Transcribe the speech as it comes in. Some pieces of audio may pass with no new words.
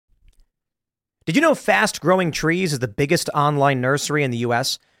Did you know Fast Growing Trees is the biggest online nursery in the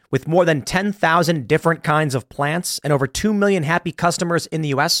U.S. with more than 10,000 different kinds of plants and over 2 million happy customers in the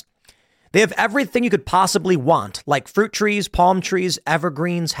U.S.? They have everything you could possibly want, like fruit trees, palm trees,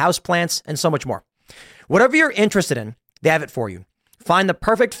 evergreens, houseplants, and so much more. Whatever you're interested in, they have it for you. Find the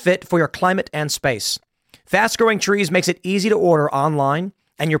perfect fit for your climate and space. Fast Growing Trees makes it easy to order online,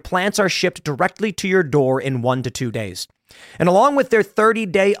 and your plants are shipped directly to your door in 1 to 2 days. And along with their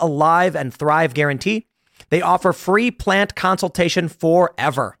 30-day Alive and Thrive guarantee, they offer free plant consultation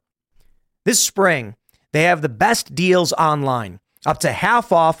forever. This spring, they have the best deals online, up to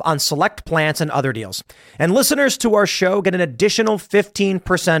half off on select plants and other deals. And listeners to our show get an additional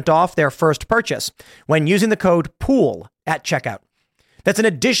 15% off their first purchase when using the code POOL at checkout. That's an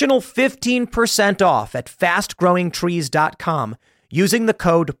additional 15% off at fastgrowingtrees.com using the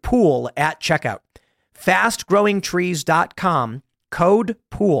code POOL at checkout. fastgrowingtrees.com, code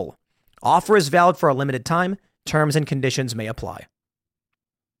POOL. Offer is valid for a limited time. Terms and conditions may apply.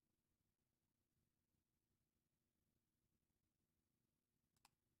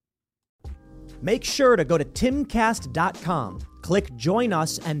 Make sure to go to timcast.com, click join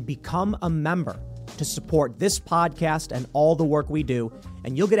us, and become a member to support this podcast and all the work we do.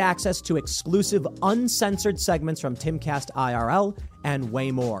 And you'll get access to exclusive uncensored segments from Timcast IRL and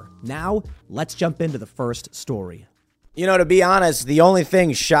way more. Now, let's jump into the first story. You know, to be honest, the only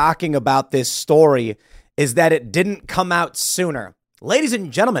thing shocking about this story is that it didn't come out sooner. Ladies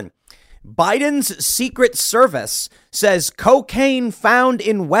and gentlemen, Biden's Secret Service says cocaine found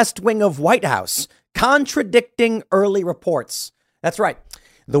in West Wing of White House, contradicting early reports. That's right.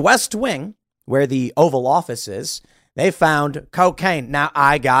 The West Wing, where the Oval Office is, they found cocaine. Now,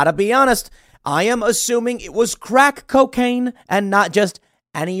 I gotta be honest, I am assuming it was crack cocaine and not just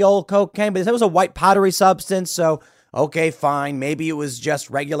any old cocaine, but it was a white powdery substance, so okay, fine. Maybe it was just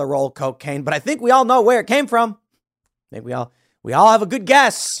regular old cocaine, but I think we all know where it came from. I think we all have a good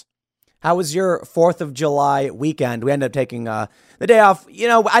guess. How was your 4th of July weekend? We ended up taking the day off. You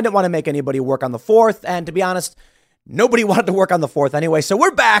know, I didn't want to make anybody work on the 4th. And to be honest, nobody wanted to work on the 4th anyway. So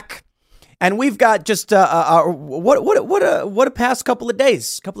we're back. And we've got just what a past couple of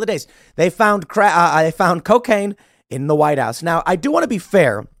days. They found cocaine in the White House. Now, I do want to be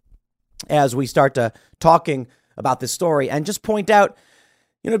fair as we start to talking about this story and just point out,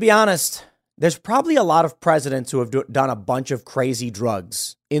 you know, to be honest, there's probably a lot of presidents who have done a bunch of crazy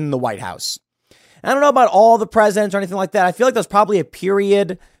drugs in the White House. I don't know about all the presidents or anything like that. I feel like there's probably a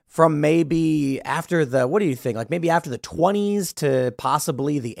period from maybe after what do you think? Like maybe after the 20s to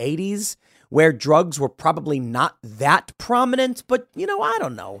possibly the 80s where drugs were probably not that prominent. But, you know, I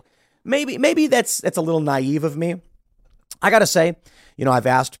don't know. Maybe that's a little naive of me. I got to say, you know, I've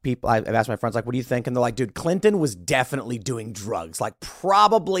asked my friends, like, what do you think? And they're like, dude, Clinton was definitely doing drugs, like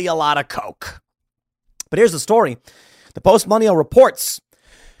probably a lot of coke. But here's the story. The Post-Millennial reports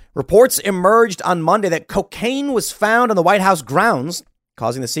emerged on Monday that cocaine was found on the White House grounds,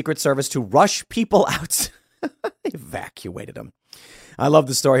 causing the Secret Service to rush people out. Evacuated them. I love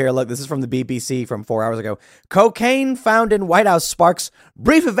the story here. Look, this is from the BBC from 4 hours ago. Cocaine found in White House sparks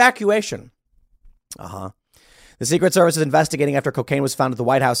brief evacuation. The Secret Service is investigating after cocaine was found at the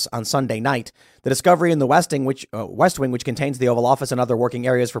White House on Sunday night. The discovery in the West Wing, which contains the Oval Office and other working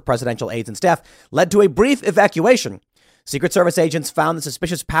areas for presidential aides and staff, led to a brief evacuation. Secret Service agents found the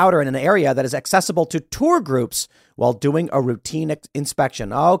suspicious powder in an area that is accessible to tour groups while doing a routine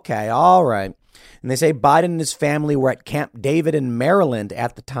inspection. Okay, all right. And they say Biden and his family were at Camp David in Maryland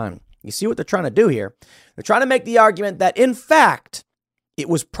at the time. You see what they're trying to do here? They're trying to make the argument that, in fact, it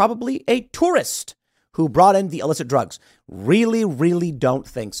was probably a tourist who brought in the illicit drugs. Really, really don't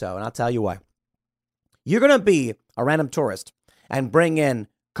think so. And I'll tell you why. You're going to be a random tourist and bring in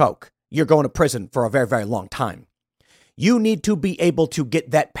coke. You're going to prison for a very, very long time. You need to be able to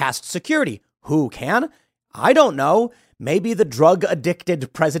get that past security. Who can? I don't know. Maybe the drug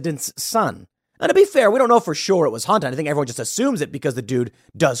addicted president's son. And to be fair, we don't know for sure it was Hunter. I think everyone just assumes it because the dude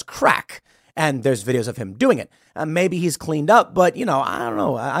does crack. And there's videos of him doing it. Maybe he's cleaned up, but, you know, I don't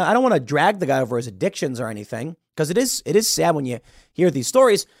know. I don't want to drag the guy over his addictions or anything, because it is sad when you hear these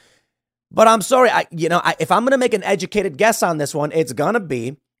stories. But I'm sorry, if I'm going to make an educated guess on this one, it's going to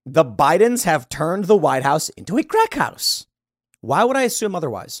be the Bidens have turned the White House into a crack house. Why would I assume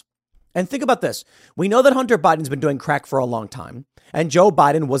otherwise? And think about this. We know that Hunter Biden's been doing crack for a long time, and Joe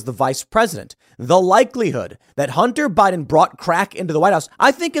Biden was the vice president. The likelihood that Hunter Biden brought crack into the White House,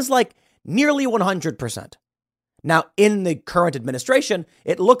 I think, is like nearly 100%. Now, in the current administration,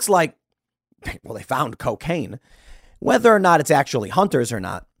 it looks like, well, they found cocaine. Whether or not it's actually Hunter's or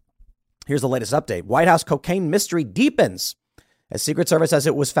not, here's the latest update. White House cocaine mystery deepens as Secret Service says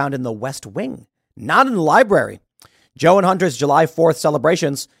it was found in the West Wing, not in the library. Joe and Hunter's July 4th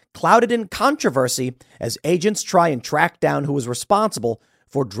celebrations clouded in controversy as agents try and track down who was responsible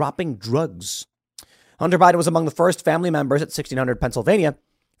for dropping drugs. Hunter Biden was among the first family members at 1600 Pennsylvania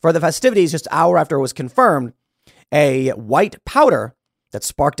for the festivities just an hour after it was confirmed a white powder that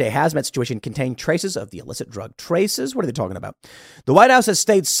sparked a hazmat situation contained traces of the illicit drug. Traces? What are they talking about? The White House has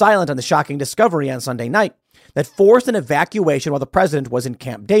stayed silent on the shocking discovery on Sunday night that forced an evacuation while the president was in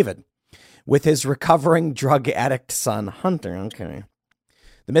Camp David with his recovering drug addict son, Hunter. Okay.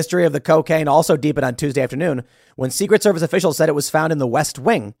 The mystery of the cocaine also deepened on Tuesday afternoon when Secret Service officials said it was found in the West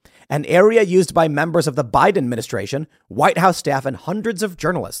Wing, an area used by members of the Biden administration, White House staff, and hundreds of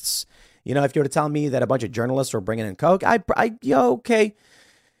journalists. You know, if you were to tell me that a bunch of journalists were bringing in coke, okay.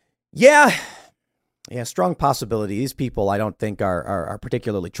 Yeah, strong possibility. These people I don't think are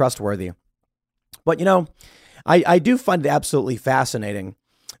particularly trustworthy. But, you know, I do find it absolutely fascinating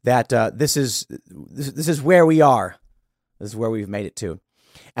that this is where we are. This is where we've made it to.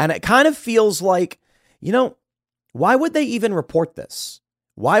 And it kind of feels like, you know, why would they even report this?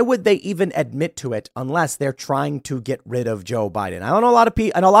 Why would they even admit to it unless they're trying to get rid of Joe Biden? I don't know. A lot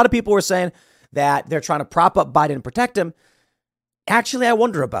of people were saying that they're trying to prop up Biden and protect him. Actually, I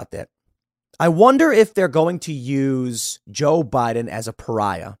wonder about that. I wonder if they're going to use Joe Biden as a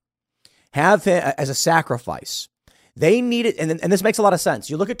pariah, have him as a sacrifice. They needed, and this makes a lot of sense.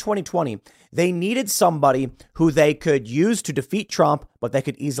 You look at 2020, they needed somebody who they could use to defeat Trump, but they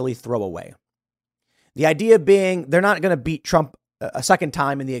could easily throw away. The idea being they're not going to beat Trump a second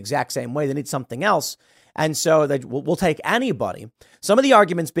time in the exact same way. They need something else. And so we'll take anybody. Some of the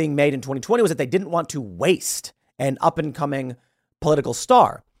arguments being made in 2020 was that they didn't want to waste an up and coming political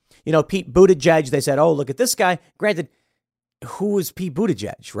star. You know, Pete Buttigieg, they said, oh, look at this guy. Granted, who is Pete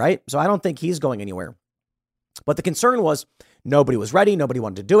Buttigieg, right? So I don't think he's going anywhere. But the concern was nobody was ready. Nobody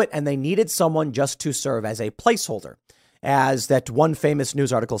wanted to do it. And they needed someone just to serve as a placeholder. As that one famous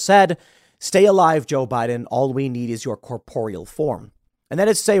news article said, stay alive, Joe Biden. All we need is your corporeal form. And that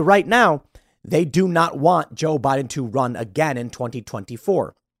is to say right now, they do not want Joe Biden to run again in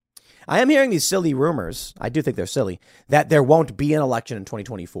 2024. I am hearing these silly rumors. I do think they're silly that there won't be an election in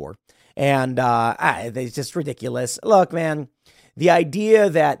 2024. And it's just ridiculous. Look, man, the idea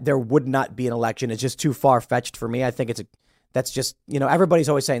that there would not be an election is just too far fetched for me. I think that's just, you know, everybody's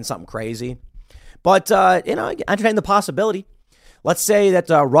always saying something crazy. But, you know, entertain the possibility. Let's say that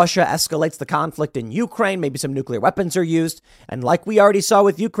Russia escalates the conflict in Ukraine. Maybe some nuclear weapons are used. And like we already saw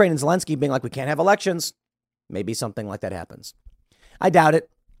with Ukraine and Zelensky being like, we can't have elections. Maybe something like that happens. I doubt it.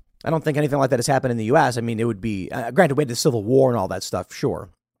 I don't think anything like that has happened in the U.S. I mean, it would be, granted, we had the Civil War and all that stuff, sure.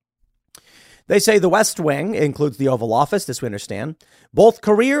 They say the West Wing includes the Oval Office, this we understand. Both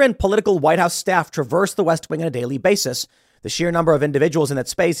career and political White House staff traverse the West Wing on a daily basis. The sheer number of individuals in that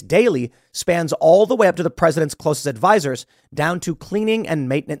space daily spans all the way up to the president's closest advisors, down to cleaning and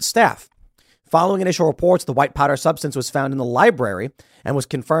maintenance staff. Following initial reports, the white powder substance was found in the library and was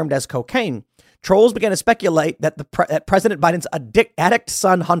confirmed as cocaine. Trolls began to speculate that that President Biden's addict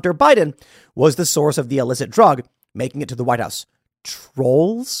son, Hunter Biden, was the source of the illicit drug, making it to the White House.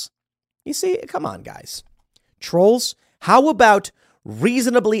 Trolls? You see, come on, guys. Trolls? How about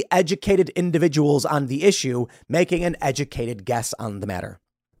reasonably educated individuals on the issue making an educated guess on the matter?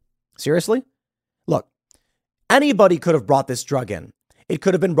 Seriously? Look, anybody could have brought this drug in. It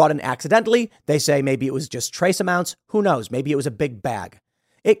could have been brought in accidentally. They say maybe it was just trace amounts. Who knows? Maybe it was a big bag.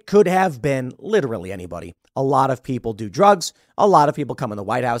 It could have been literally anybody. A lot of people do drugs. A lot of people come in the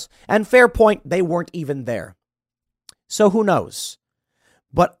White House. And fair point, they weren't even there. So who knows?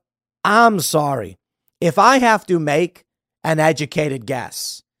 But I'm sorry. If I have to make an educated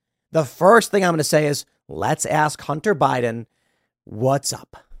guess, the first thing I'm going to say is, let's ask Hunter Biden, what's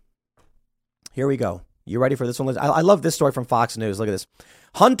up? Here we go. You ready for this one? I love this story from Fox News. Look at this.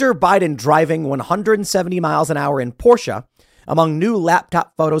 Hunter Biden driving 170 miles an hour in Porsche among new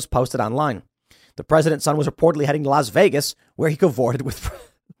laptop photos posted online. The president's son was reportedly heading to Las Vegas, where he cavorted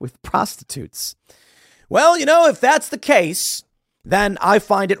with prostitutes. Well, you know, if that's the case, then I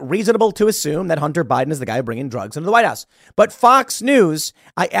find it reasonable to assume that Hunter Biden is the guy bringing drugs into the White House. But Fox News,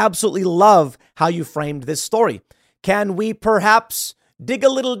 I absolutely love how you framed this story. Can we perhaps dig a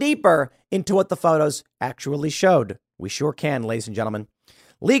little deeper into what the photos actually showed? We sure can, ladies and gentlemen.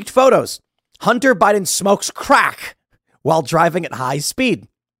 Leaked photos. Hunter Biden smokes crack while driving at high speed.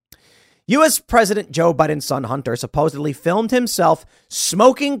 U.S. President Joe Biden's son Hunter supposedly filmed himself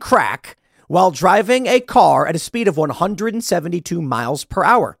smoking crack while driving a car at a speed of 172 miles per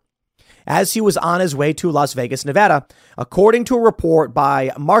hour as he was on his way to Las Vegas, Nevada, according to a report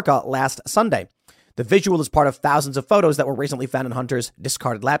by Marca last Sunday. The visual is part of thousands of photos that were recently found in Hunter's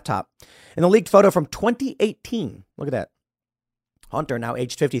discarded laptop. In the leaked photo from 2018, look at that. Hunter, now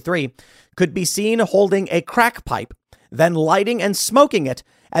aged 53, could be seen holding a crack pipe, then lighting and smoking it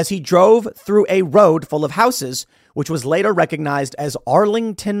as he drove through a road full of houses, which was later recognized as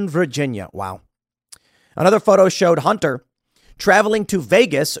Arlington, Virginia. Wow. Another photo showed Hunter traveling to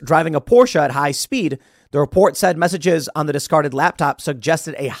Vegas, driving a Porsche at high speed. The report said messages on the discarded laptop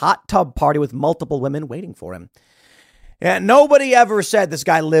suggested a hot tub party with multiple women waiting for him. And nobody ever said this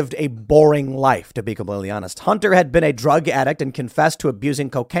guy lived a boring life, to be completely honest. Hunter had been a drug addict and confessed to abusing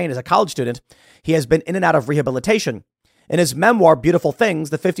cocaine as a college student. He has been in and out of rehabilitation. In his memoir, Beautiful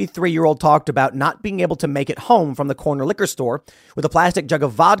Things, the 53-year-old talked about not being able to make it home from the corner liquor store with a plastic jug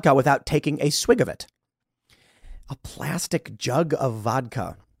of vodka without taking a swig of it. A plastic jug of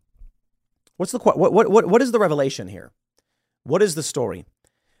vodka. What is the revelation here? What is the story?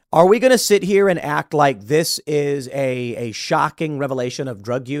 Are we going to sit here and act like this is a shocking revelation of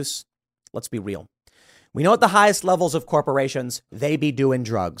drug use? Let's be real. We know at the highest levels of corporations, they be doing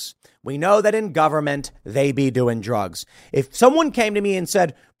drugs. We know that in government, they be doing drugs. If someone came to me and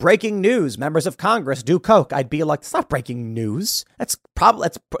said, breaking news, members of Congress do coke, I'd be like, it's not breaking news. That's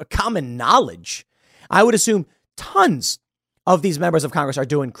common knowledge. I would assume tons of these members of Congress are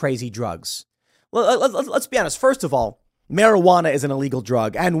doing crazy drugs. Let's be honest. First of all, marijuana is an illegal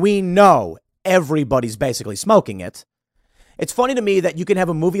drug, and we know everybody's basically smoking it. It's funny to me that you can have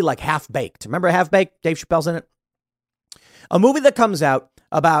a movie like Half-Baked. Remember Half-Baked? Dave Chappelle's in it. A movie that comes out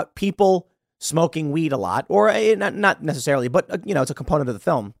about people smoking weed a lot, or not necessarily, but, it's a component of the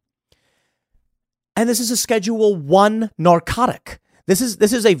film. And this is a Schedule 1 narcotic. This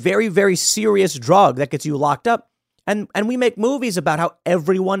is a very, very serious drug that gets you locked up. And we make movies about how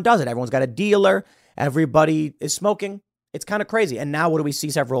everyone does it. Everyone's got a dealer. Everybody is smoking. It's kind of crazy. And now what do we see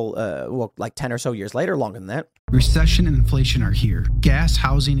several, 10 or so years later, longer than that? Recession and inflation are here. Gas,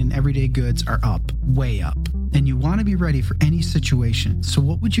 housing, and everyday goods are up, way up. And you want to be ready for any situation. So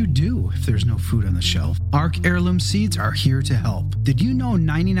what would you do if there's no food on the shelf? ARC Heirloom Seeds are here to help. Did you know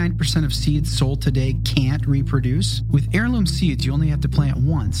 99% of seeds sold today can't reproduce? With Heirloom Seeds, you only have to plant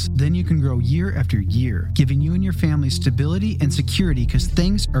once. Then you can grow year after year, giving you and your family stability and security because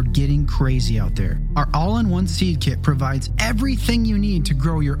things are getting crazy out there. Our all-in-one seed kit provides everything you need to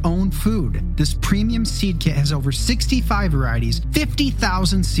grow your own food. This premium seed kit has over 65 varieties,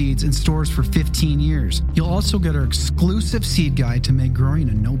 50,000 seeds, and stores for 15 years. You'll also get our exclusive seed guide to make growing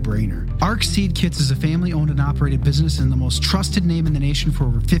a no-brainer. ARC Seed Kits is a family-owned and operated business and the most trusted name in the nation for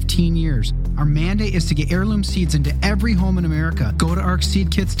over 15 years. Our mandate is to get heirloom seeds into every home in America. Go to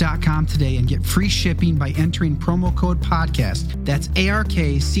arcseedkits.com today and get free shipping by entering promo code podcast. That's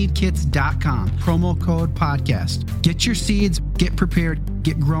ARKseedkits.com, promo code podcast. Get your seeds, get prepared,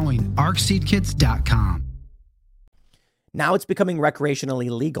 get growing. arcseedkits.com. Now it's becoming recreationally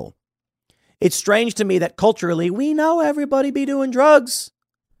legal. It's strange to me that culturally we know everybody be doing drugs.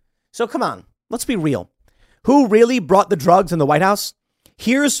 So come on, let's be real. Who really brought the drugs in the White House?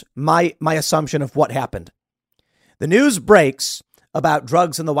 Here's my assumption of what happened. The news breaks about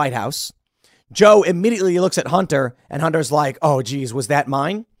drugs in the White House. Joe immediately looks at Hunter, and Hunter's like, oh, geez, was that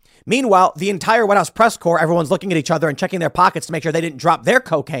mine? Meanwhile, the entire White House press corps, everyone's looking at each other and checking their pockets to make sure they didn't drop their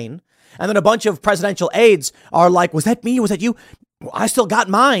cocaine. And then a bunch of presidential aides are like, was that me? Was that you? I still got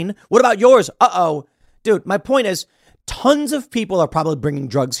mine. What about yours? Uh-oh. Dude, my point is, tons of people are probably bringing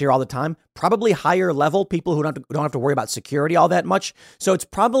drugs here all the time, probably higher level people who don't have to worry about security all that much. So it's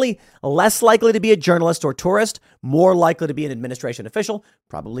probably less likely to be a journalist or tourist, more likely to be an administration official,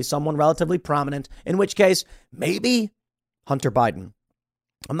 probably someone relatively prominent, in which case, maybe Hunter Biden.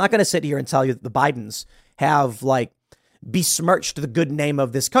 I'm not going to sit here and tell you that the Bidens have besmirched the good name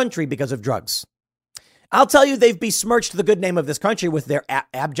of this country because of drugs. I'll tell you they've besmirched the good name of this country with their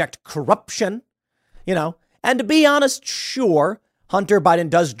abject corruption, And to be honest, sure, Hunter Biden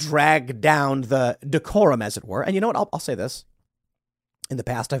does drag down the decorum, as it were. And you know what? I'll say this. In the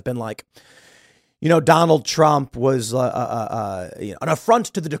past, I've been like, Donald Trump was an affront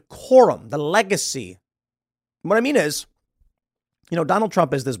to the decorum, the legacy. What I mean is, Donald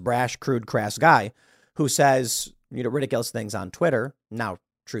Trump is this brash, crude, crass guy who says, ridiculous things on Twitter, now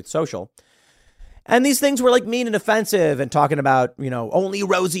Truth Social. And these things were mean and offensive and talking about, only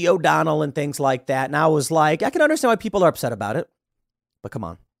Rosie O'Donnell and things like that. And I was like, I can understand why people are upset about it. But come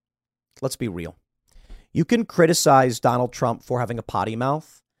on, let's be real. You can criticize Donald Trump for having a potty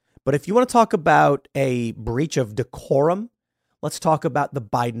mouth. But if you want to talk about a breach of decorum, let's talk about the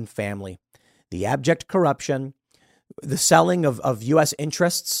Biden family, the abject corruption, the selling of U.S.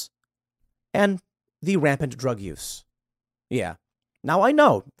 interests, and the rampant drug use. Yeah. Now, I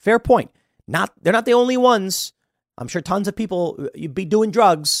know, fair point. They're not the only ones. I'm sure tons of people you'd be doing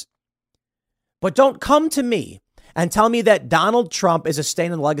drugs. But don't come to me and tell me that Donald Trump is a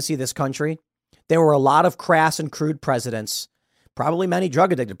stain in the legacy of this country. There were a lot of crass and crude presidents, probably many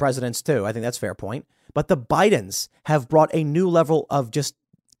drug addicted presidents, too. I think that's a fair point. But the Bidens have brought a new level of just,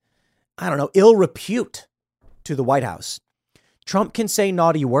 ill repute to the White House. Trump can say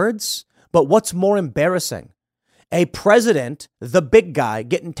naughty words, but what's more embarrassing? A president, the big guy,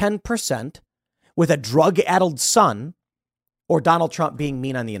 getting 10% with a drug-addled son, or Donald Trump being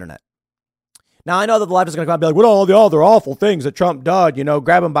mean on the internet. Now, I know that the left is going to come and be like, what are all the other awful things that Trump did,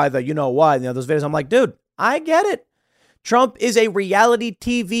 grab him by the what, those videos. I'm like, dude, I get it. Trump is a reality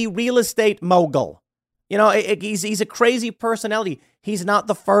TV real estate mogul. He's a crazy personality. He's not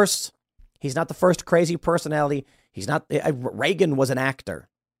the first crazy personality. Reagan was an actor.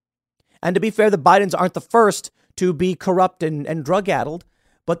 And to be fair, the Bidens aren't the first to be corrupt and drug-addled,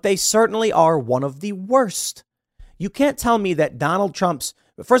 but they certainly are one of the worst. You can't tell me that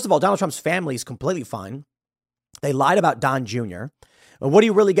first of all, Donald Trump's family is completely fine. They lied about Don Jr. And what do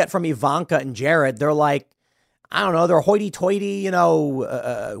you really get from Ivanka and Jared? They're like, they're hoity-toity,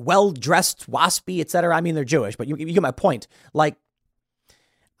 well-dressed, waspy, etc. I mean, they're Jewish, but you get my point. Like,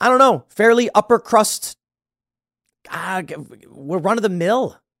 fairly upper crust. We're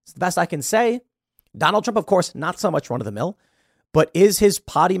run-of-the-mill. It's the best I can say. Donald Trump, of course, not so much run-of-the-mill. But is his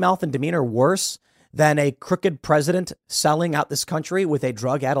potty mouth and demeanor worse than a crooked president selling out this country with a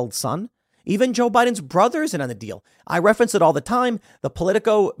drug-addled son? Even Joe Biden's brother is in on the deal. I reference it all the time. The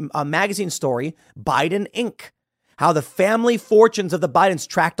Politico magazine story, Biden Inc., how the family fortunes of the Bidens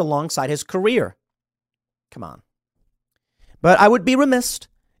tracked alongside his career. Come on. But I would be remiss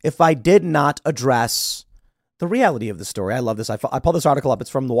if I did not address the reality of the story. I love this. I pulled this article up. It's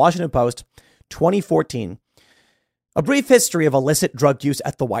from the Washington Post, 2014. A brief history of illicit drug use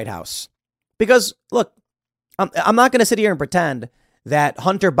at the White House. Because, look, I'm not going to sit here and pretend that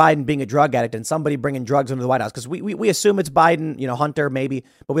Hunter Biden being a drug addict and somebody bringing drugs into the White House, because we assume it's Biden, Hunter maybe,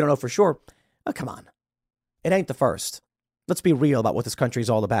 but we don't know for sure. Oh, come on. It ain't the first. Let's be real about what this country is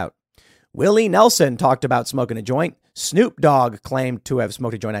all about. Willie Nelson talked about smoking a joint. Snoop Dogg claimed to have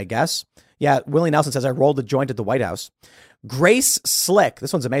smoked a joint, I guess. Yeah, Willie Nelson says, I rolled a joint at the White House. Grace Slick,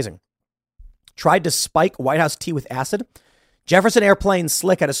 this one's amazing, tried to spike White House tea with acid. Jefferson Airplane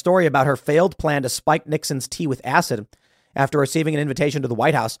Slick had a story about her failed plan to spike Nixon's tea with acid after receiving an invitation to the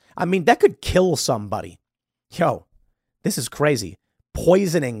White House. I mean, that could kill somebody. Yo, this is crazy.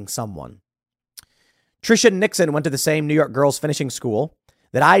 Poisoning someone. Tricia Nixon went to the same New York girls finishing school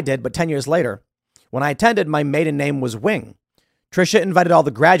that I did, but 10 years later, when I attended, my maiden name was Wing. Tricia invited all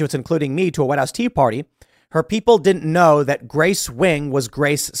the graduates, including me, to a White House tea party. Her people didn't know that Grace Wing was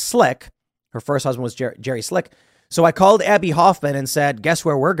Grace Slick. Her first husband was Jerry Slick. So I called Abby Hoffman and said, guess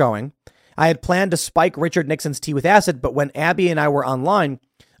where we're going? I had planned to spike Richard Nixon's tea with acid, but when Abby and I were online,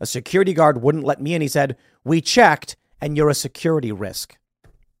 a security guard wouldn't let me in. He said, we checked and you're a security risk.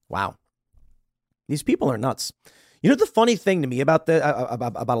 Wow. These people are nuts. The funny thing to me about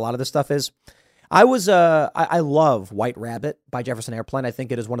a lot of this stuff is I love White Rabbit by Jefferson Airplane. I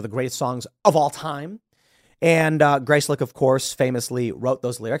think it is one of the greatest songs of all time. And Grace Slick, of course, famously wrote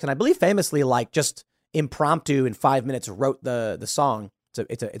those lyrics. And I believe famously, like just impromptu in 5 minutes, wrote the song.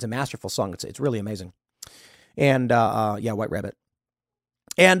 It's a masterful song. It's really amazing. And White Rabbit.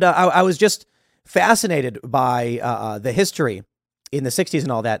 And I was just fascinated by the history in the 60s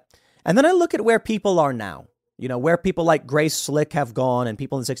and all that. And then I look at where people are now, where people like Grace Slick have gone and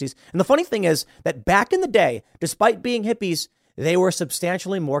people in the 60s. And the funny thing is that back in the day, despite being hippies, they were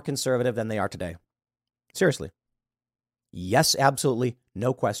substantially more conservative than they are today. Seriously. Yes, absolutely.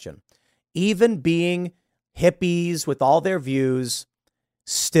 No question. Even being hippies with all their views,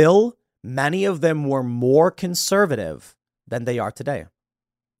 still, many of them were more conservative than they are today.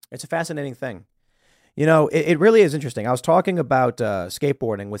 It's a fascinating thing. It really is interesting. I was talking about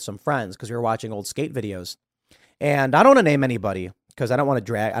skateboarding with some friends because we were watching old skate videos. And I don't want to name anybody because I don't want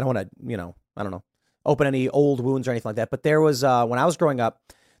to open any old wounds or anything like that. But there was, when I was growing up,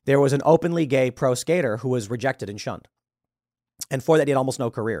 there was an openly gay pro skater who was rejected and shunned. And for that, he had almost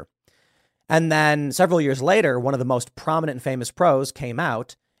no career. And then several years later, one of the most prominent and famous pros came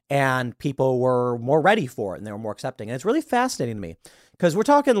out and people were more ready for it and they were more accepting. And it's really fascinating to me because we're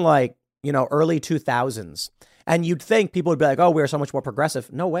talking like, early 2000s. And you'd think people would be like, oh, we're so much more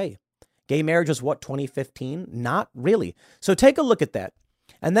progressive. No way. Gay marriage was 2015? Not really. So take a look at that.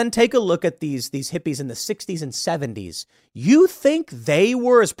 And then take a look at these hippies in the 60s and 70s. You think they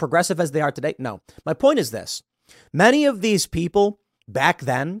were as progressive as they are today? No. My point is this. Many of these people back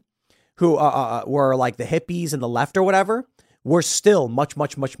then who were like the hippies and the left or whatever were still much,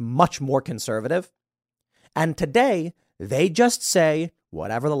 much, much, much more conservative. And today, they just say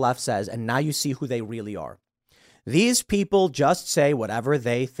whatever the left says, and now you see who they really are. These people just say whatever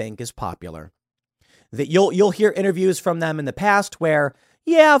they think is popular. That you'll hear interviews from them in the past where,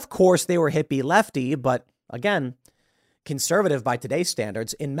 yeah, of course they were hippie lefty, but again, conservative by today's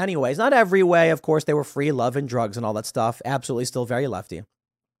standards in many ways. Not every way, of course, they were free love and drugs and all that stuff. Absolutely still very lefty.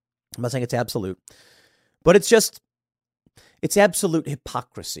 I'm not saying it's absolute, but it's absolute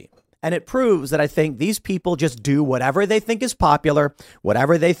hypocrisy. And it proves that I think these people just do whatever they think is popular,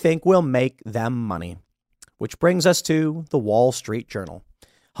 whatever they think will make them money. Which brings us to the Wall Street Journal.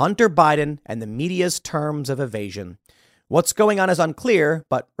 Hunter Biden and the media's terms of evasion. What's going on is unclear,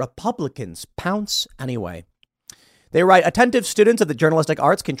 but Republicans pounce anyway. They write, attentive students of the journalistic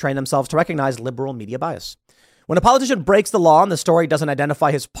arts can train themselves to recognize liberal media bias. When a politician breaks the law and the story doesn't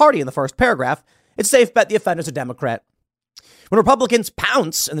identify his party in the first paragraph, it's a safe bet the offender's a Democrat. When Republicans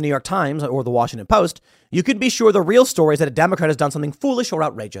pounce in the New York Times or the Washington Post, you can be sure the real story is that a Democrat has done something foolish or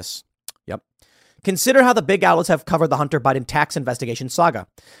outrageous. Yep. Consider how the big outlets have covered the Hunter Biden tax investigation saga.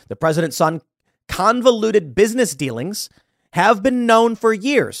 The president's son convoluted business dealings have been known for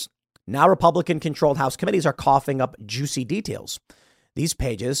years. Now Republican-controlled House committees are coughing up juicy details. These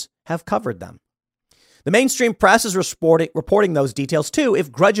pages have covered them. The mainstream press is reporting those details too,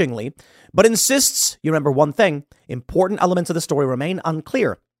 if grudgingly, but insists, you remember one thing, important elements of the story remain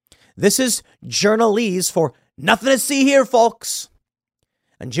unclear. This is journalese for nothing to see here, folks.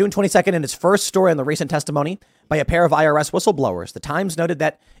 On June 22nd, in its first story on the recent testimony by a pair of IRS whistleblowers, the Times noted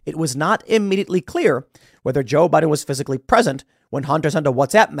that it was not immediately clear whether Joe Biden was physically present when Hunter sent a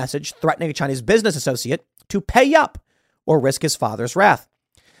WhatsApp message threatening a Chinese business associate to pay up or risk his father's wrath.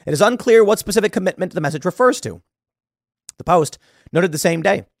 It is unclear what specific commitment the message refers to. The Post noted the same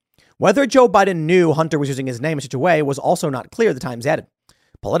day. Whether Joe Biden knew Hunter was using his name in such a way was also not clear, the Times added.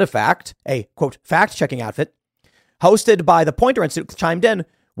 PolitiFact, a, quote, fact-checking outfit, hosted by the Poynter Institute, chimed in.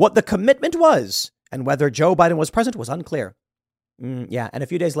 What the commitment was and whether Joe Biden was present was unclear. Yeah, and a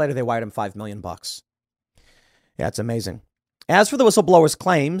few days later, they wired him $5 million. Yeah, it's amazing. As for the whistleblower's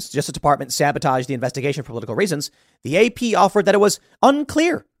claims, Justice Department sabotaged the investigation for political reasons, the AP offered that it was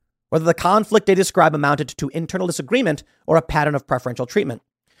unclear whether the conflict they describe amounted to internal disagreement or a pattern of preferential treatment.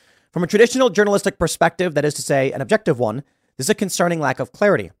 From a traditional journalistic perspective, that is to say, an objective one, this is a concerning lack of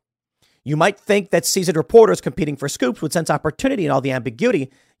clarity. You might think that seasoned reporters competing for scoops would sense opportunity in all the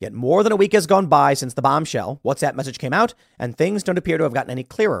ambiguity, yet more than a week has gone by since the bombshell WhatsApp message came out, and things don't appear to have gotten any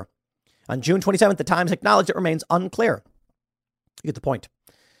clearer. On June 27th, the Times acknowledged it remains unclear. You get the point.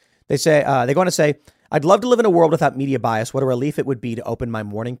 They say, they go on to say, I'd love to live in a world without media bias. What a relief it would be to open my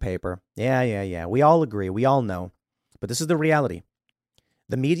morning paper. Yeah. We all agree. We all know. But this is the reality.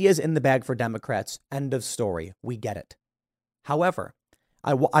 The media is in the bag for Democrats. End of story. We get it. However,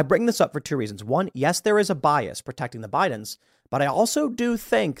 I bring this up for two reasons. One, yes, there is a bias protecting the Bidens, but I also do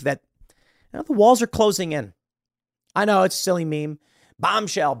think that the walls are closing in. I know it's a silly meme.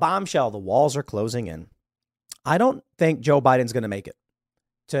 Bombshell. The walls are closing in. I don't think Joe Biden's going to make it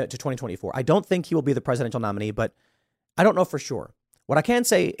to 2024. I don't think he will be the presidential nominee, but I don't know for sure. What I can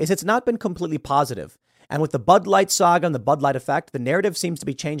say is it's not been completely positive. And with the Bud Light saga and the Bud Light effect, the narrative seems to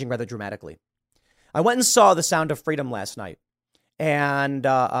be changing rather dramatically. I went and saw The Sound of Freedom last night. And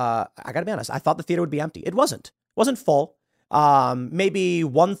I got to be honest, I thought the theater would be empty. It wasn't. It wasn't full. Maybe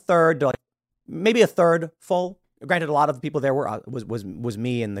maybe a third full. Granted, a lot of the people there was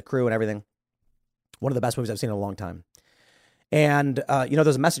me and the crew and everything. One of the best movies I've seen in a long time. And,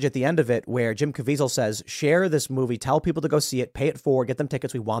 there's a message at the end of it where Jim Caviezel says, share this movie, tell people to go see it, pay it forward, get them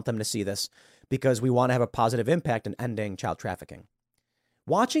tickets. We want them to see this because we want to have a positive impact in ending child trafficking.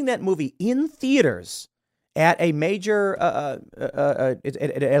 Watching that movie in theaters at a major, at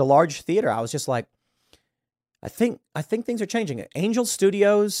a large theater, I was just like, I think things are changing. Angel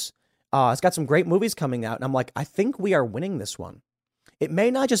Studios, it's got some great movies coming out. And I'm like, I think we are winning this one. It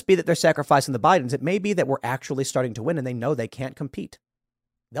may not just be that they're sacrificing the Bidens. It may be that we're actually starting to win and they know they can't compete.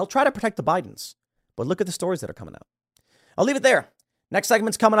 They'll try to protect the Bidens, but look at the stories that are coming out. I'll leave it there. Next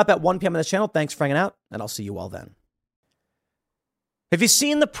segment's coming up at 1 p.m. on this channel. Thanks for hanging out, and I'll see you all then. Have you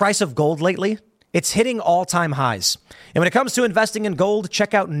seen the price of gold lately? It's hitting all-time highs. And when it comes to investing in gold,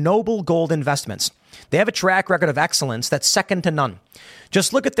 check out Noble Gold Investments. They have a track record of excellence that's second to none.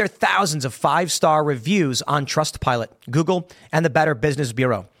 Just look at their thousands of 5-star reviews on Trustpilot, Google, and the Better Business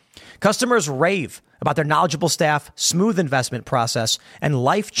Bureau. Customers rave about their knowledgeable staff, smooth investment process, and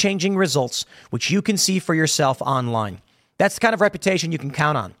life-changing results, which you can see for yourself online. That's the kind of reputation you can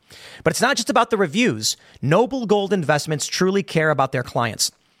count on. But it's not just about the reviews. Noble Gold Investments truly care about their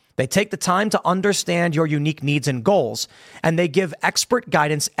clients. They take the time to understand your unique needs and goals, and they give expert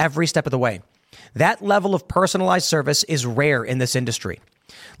guidance every step of the way. That level of personalized service is rare in this industry.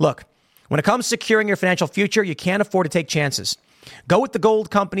 Look, when it comes to securing your financial future, you can't afford to take chances. Go with the gold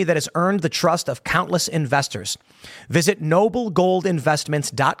company that has earned the trust of countless investors. Visit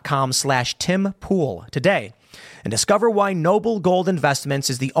noblegoldinvestments.com/Tim Pool today and discover why Noble Gold Investments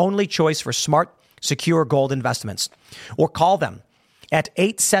is the only choice for smart, secure gold investments. Or call them at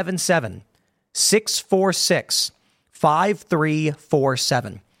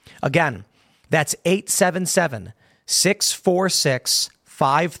 877-646-5347. Again, that's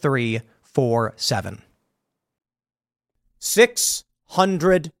 877-646-5347.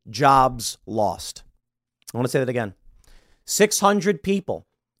 600 jobs lost. I want to say that again. 600 people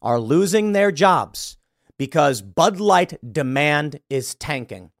are losing their jobs because Bud Light demand is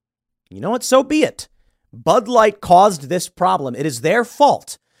tanking. You know what? So be it. Bud Light caused this problem. It is their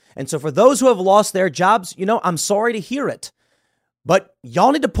fault. And so for those who have lost their jobs, I'm sorry to hear it. But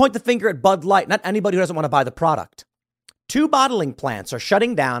y'all need to point the finger at Bud Light, not anybody who doesn't want to buy the product. 2 bottling plants are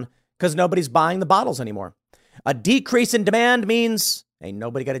shutting down because nobody's buying the bottles anymore. A decrease in demand means ain't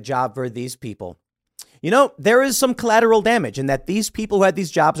nobody got a job for these people. There is some collateral damage in that these people who had these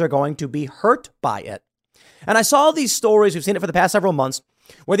jobs are going to be hurt by it. And I saw these stories, we've seen it for the past several months,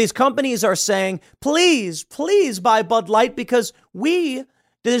 where these companies are saying, please buy Bud Light because we,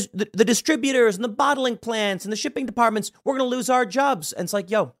 the distributors and the bottling plants and the shipping departments, we're going to lose our jobs. And it's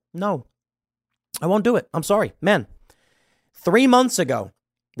like, no, I won't do it. I'm sorry, man. 3 months ago,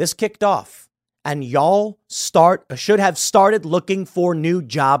 this kicked off. And y'all should have started looking for new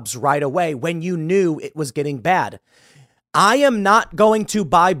jobs right away when you knew it was getting bad. I am not going to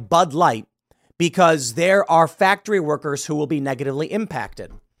buy Bud Light because there are factory workers who will be negatively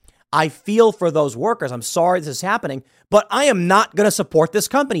impacted. I feel for those workers. I'm sorry this is happening, but I am not going to support this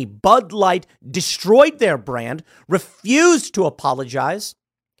company. Bud Light destroyed their brand, refused to apologize.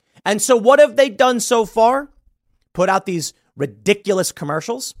 And so what have they done so far? Put out these ridiculous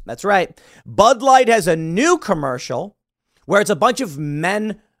commercials. That's right. Bud Light has a new commercial where it's a bunch of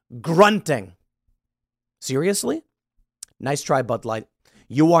men grunting. Seriously? Nice try, Bud Light.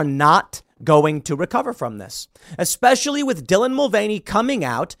 You are not going to recover from this, especially with Dylan Mulvaney coming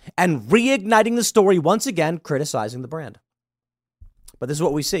out and reigniting the story once again, criticizing the brand. But this is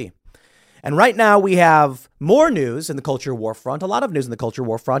what we see. And right now we have more news in the culture war front, a lot of news in the culture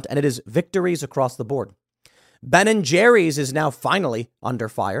war front, and it is victories across the board. Ben & Jerry's is now finally under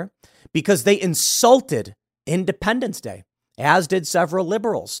fire because they insulted Independence Day, as did several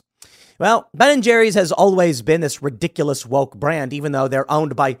liberals. Well, Ben & Jerry's has always been this ridiculous woke brand, even though they're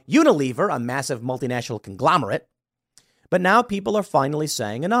owned by Unilever, a massive multinational conglomerate. But now people are finally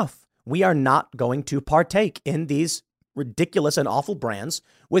saying enough. We are not going to partake in these ridiculous and awful brands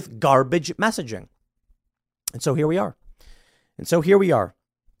with garbage messaging. And so here we are.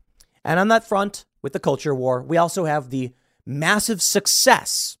 And on that front, with the culture war, we also have the massive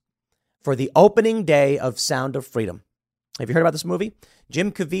success for the opening day of Sound of Freedom. Have you heard about this movie?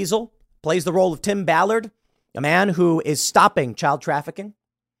 Jim Caviezel plays the role of Tim Ballard, a man who is stopping child trafficking.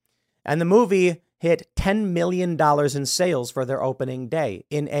 And the movie hit $10 million in sales for their opening day.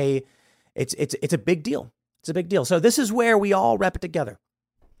 It's a big deal. It's a big deal. So this is where we all wrap it together.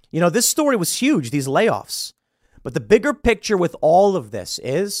 This story was huge, these layoffs. But the bigger picture with all of this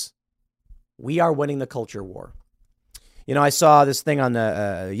is we are winning the culture war. I saw this thing on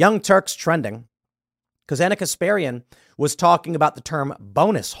the Young Turks trending because Anna Kasparian was talking about the term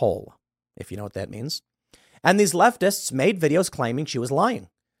bonus hole, if you know what that means. And these leftists made videos claiming she was lying,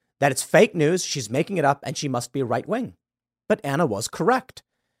 that it's fake news, she's making it up, and she must be right wing. But Anna was correct.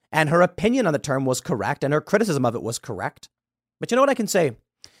 And her opinion on the term was correct, and her criticism of it was correct. But you know what I can say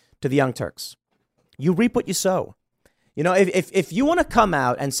to the Young Turks? You reap what you sow. If you want to come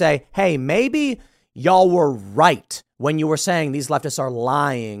out and say, hey, maybe y'all were right when you were saying these leftists are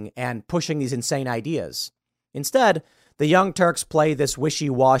lying and pushing these insane ideas. Instead, the Young Turks play this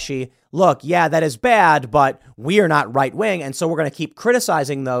wishy-washy, look, yeah, that is bad, but we are not right wing. And so we're going to keep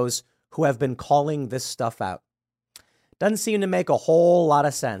criticizing those who have been calling this stuff out. Doesn't seem to make a whole lot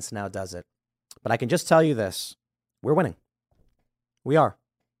of sense now, does it? But I can just tell you this. We're winning. We are.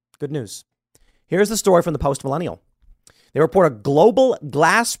 Good news. Here's the story from the Post Millennial. They report a global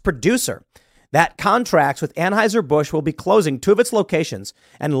glass producer that contracts with Anheuser-Busch will be closing 2 of its locations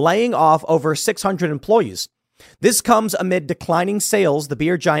and laying off over 600 employees. This comes amid declining sales the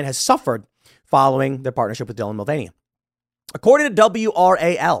beer giant has suffered following their partnership with Dylan Mulvaney. According to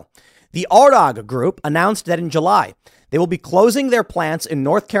WRAL, the Ardagh Group announced that in July, they will be closing their plants in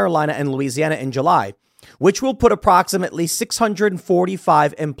North Carolina and Louisiana in July, which will put approximately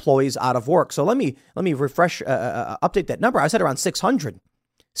 645 employees out of work. So let me refresh, update that number. I said around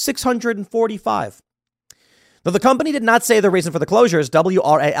 645. Though the company did not say the reason for the closures,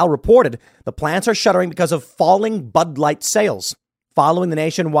 WRAL reported the plants are shuttering because of falling Bud Light sales following the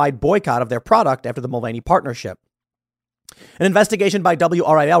nationwide boycott of their product after the Mulvaney partnership. An investigation by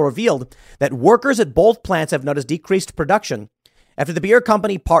WRAL revealed that workers at both plants have noticed decreased production after the beer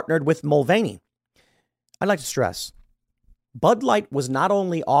company partnered with Mulvaney. I'd like to stress, Bud Light was not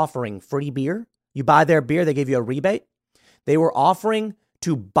only offering free beer. You buy their beer, they give you a rebate. They were offering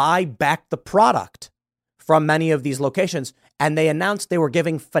to buy back the product from many of these locations, and they announced they were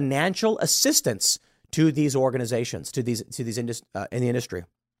giving financial assistance to these organizations, to these in the industry.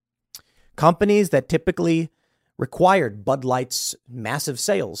 Companies that typically required Bud Light's massive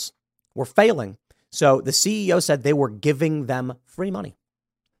sales were failing. So the CEO said they were giving them free money.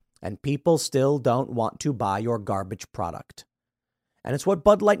 And people still don't want to buy your garbage product. And it's what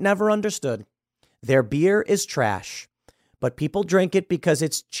Bud Light never understood. Their beer is trash, but people drink it because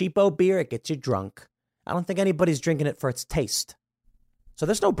it's cheapo beer. It gets you drunk. I don't think anybody's drinking it for its taste. So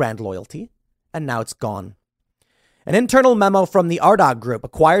there's no brand loyalty. And now it's gone. An internal memo from the Ardagh Group,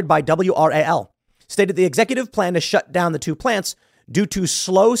 acquired by WRAL, stated the executive plan to shut down the two plants due to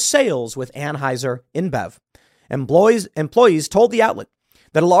slow sales with Anheuser InBev. Employees told the outlet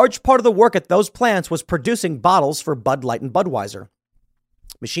that a large part of the work at those plants was producing bottles for Bud Light and Budweiser.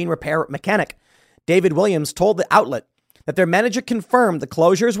 Machine repair mechanic David Williams told the outlet that their manager confirmed the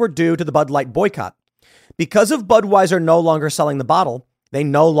closures were due to the Bud Light boycott. Because of Budweiser no longer selling the bottle, they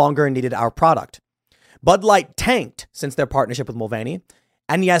no longer needed our product. Bud Light tanked since their partnership with Mulvaney.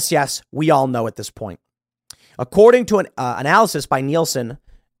 And yes, we all know at this point. According to an analysis by Nielsen,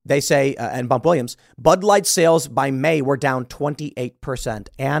 they say, and Bump Williams, Bud Light sales by May were down 28%,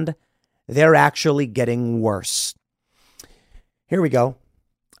 and they're actually getting worse. Here we go.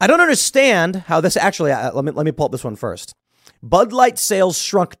 I don't understand how this actually, let me pull up this one first. Bud Light sales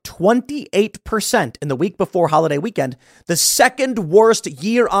shrunk 28% in the week before holiday weekend, the second worst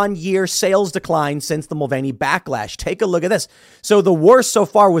year-on-year sales decline since the Mulvaney backlash. Take a look at this. So the worst so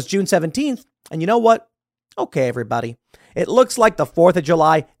far was June 17th. And you know what? Okay, everybody. It looks like the 4th of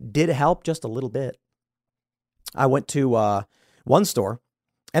July did help just a little bit. I went to one store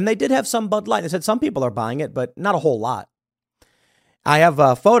and they did have some Bud Light. They said some people are buying it, but not a whole lot. I have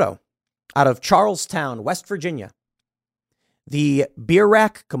a photo out of Charlestown, West Virginia. The beer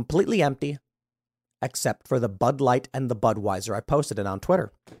rack completely empty, except for the Bud Light and the Budweiser. I posted it on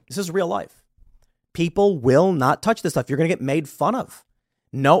Twitter. This is real life. People will not touch this stuff. You're going to get made fun of.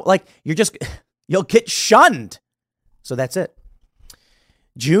 No, like you'll get shunned. So that's it.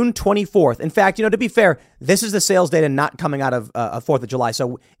 June 24th. In fact, to be fair, this is the sales data not coming out of 4th of July.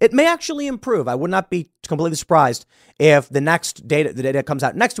 So it may actually improve. I would not be completely surprised if the data comes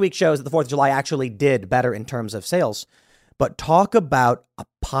out next week shows that the 4th of July actually did better in terms of sales. But talk about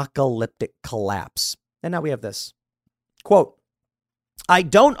apocalyptic collapse. And now we have this. Quote, I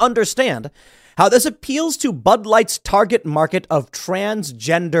don't understand how this appeals to Bud Light's target market of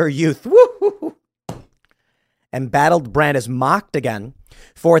transgender youth. Woo-hoo-hoo. Embattled brand is mocked again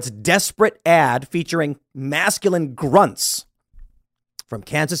for its desperate ad featuring masculine grunts from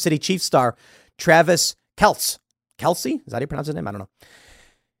Kansas City Chiefs star Travis Kelce. Kelce? Is that how you pronounce his name? I don't know.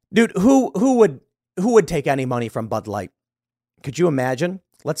 Dude, who would take any money from Bud Light? Could you imagine?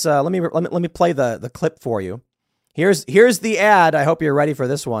 Let's let me play the clip for you. Here's the ad. I hope you're ready for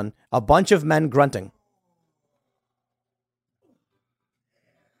this one. A bunch of men grunting.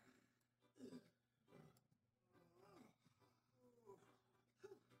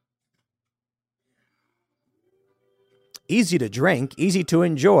 Easy to drink, easy to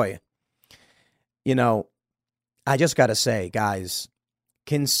enjoy. I just got to say, guys,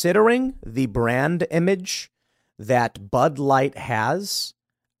 considering the brand image that Bud Light has,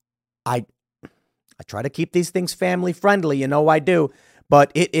 I try to keep these things family friendly. I do.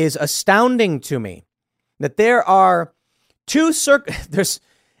 But it is astounding to me that there are two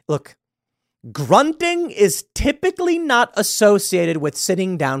look, grunting is typically not associated with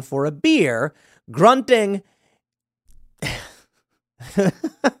sitting down for a beer. Grunting,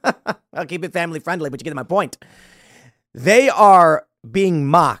 I'll keep it family friendly, but you get my point. They are being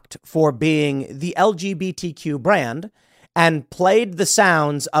mocked for being the LGBTQ brand and played the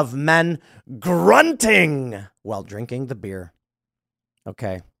sounds of men grunting while drinking the beer.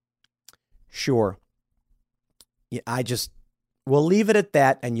 Okay. Sure. Yeah, we'll leave it at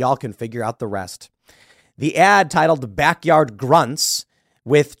that and y'all can figure out the rest. The ad titled Backyard Grunts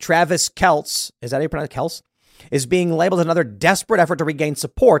with Travis Kelce, is that how you pronounce it? Kelce? is being labeled as another desperate effort to regain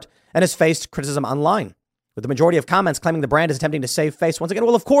support and has faced criticism online, with the majority of comments claiming the brand is attempting to save face once again.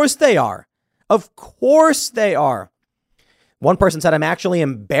 Well, of course they are. Of course they are. One person said, I'm actually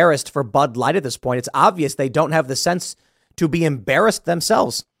embarrassed for Bud Light at this point. It's obvious they don't have the sense to be embarrassed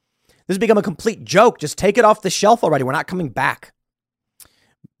themselves. This has become a complete joke. Just take it off the shelf already. We're not coming back.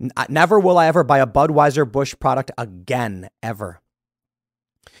 Never will I ever buy a Budweiser Busch product again, ever.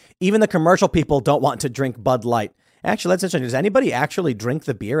 Even the commercial people don't want to drink Bud Light. Actually, that's interesting. Does anybody actually drink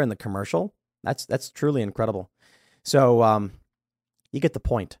the beer in the commercial? That's truly incredible. So you get the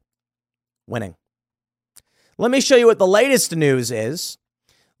point. Winning. Let me show you what the latest news is.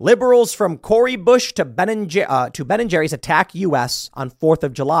 Liberals from Cori Bush to Ben & Jerry's attack U.S. on 4th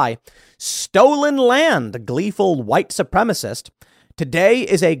of July. Stolen land, gleeful white supremacist. Today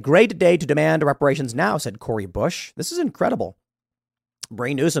is a great day to demand reparations now, said Cori Bush. This is incredible.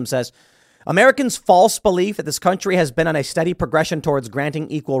 Bray Newsom says, Americans' false belief that this country has been on a steady progression towards granting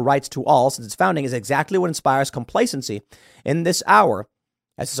equal rights to all since its founding is exactly what inspires complacency in this hour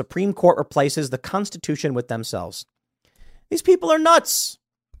as the Supreme Court replaces the Constitution with themselves. These people are nuts.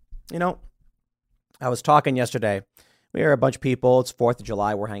 You know, I was talking yesterday. We are a bunch of people. It's 4th of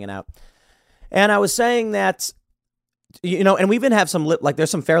July. We're hanging out. And I was saying that, you know, and we even have some, there's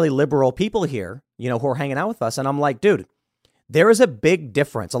some fairly liberal people here, you know, who are hanging out with us. And I'm like, dude, there is a big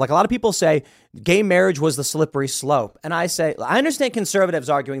difference. So like a lot of people say gay marriage was the slippery slope. And I say, I understand conservatives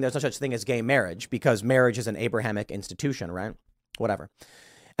arguing there's no such thing as gay marriage because marriage is an Abrahamic institution, right? Whatever.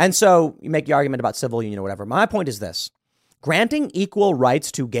 And so you make the argument about civil union or whatever. My point is this. Granting equal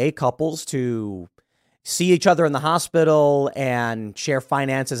rights to gay couples to see each other in the hospital and share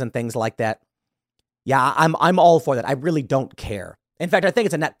finances and things like that. Yeah, I'm all for that. I really don't care. In fact, I think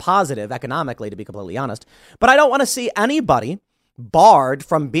it's a net positive economically, to be completely honest. But I don't want to see anybody barred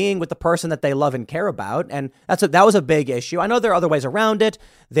from being with the person that they love and care about. And that was a big issue. I know there are other ways around it.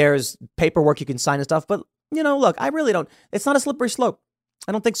 There's paperwork you can sign and stuff. But, you know, look, I really don't. It's not a slippery slope.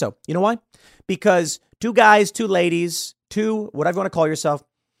 I don't think so. You know why? Because two guys, two ladies, two, whatever you want to call yourself,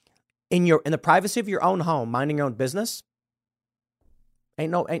 in the privacy of your own home, minding your own business, it's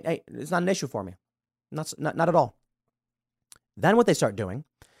not an issue for me. Not at all. Then what they start doing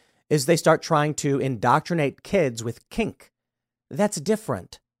is they start trying to indoctrinate kids with kink. That's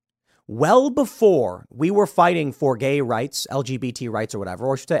different. Well before we were fighting for gay rights, LGBT rights or whatever,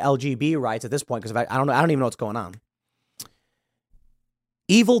 or I should say LGB rights at this point, because I don't even know what's going on.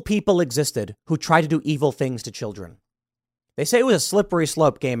 Evil people existed who tried to do evil things to children. They say it was a slippery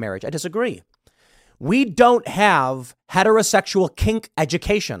slope, gay marriage. I disagree. We don't have heterosexual kink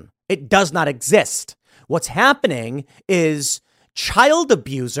education. It does not exist. What's happening is child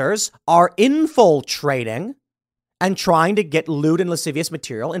abusers are infiltrating and trying to get lewd and lascivious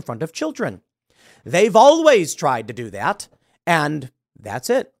material in front of children. They've always tried to do that, and that's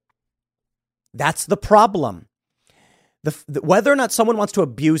it. That's the problem. Whether or not someone wants to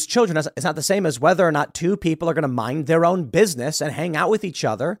abuse children is not the same as whether or not two people are going to mind their own business and hang out with each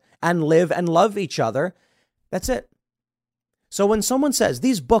other and live and love each other. That's it. So when someone says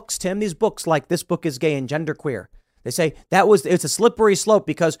these books, Tim, these books like This Book is Gay and Genderqueer, they say it's a slippery slope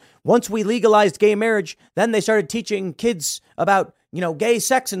because once we legalized gay marriage, then they started teaching kids about, gay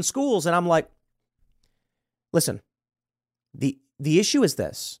sex in schools. And I'm like, listen, the issue is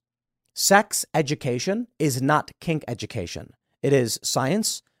this. Sex education is not kink education. It is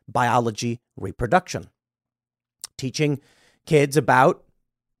science, biology, reproduction. Teaching kids about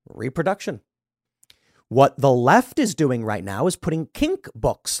reproduction. What the left is doing right now is putting kink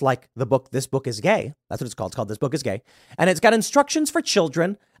books like the book, This Book is Gay. That's what it's called. It's called This Book is Gay. And it's got instructions for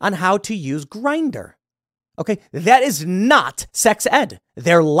children on how to use Grindr. Okay, that is not sex ed.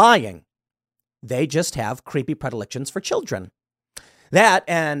 They're lying. They just have creepy predilections for children. That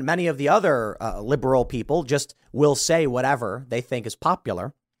and many of the other liberal people just will say whatever they think is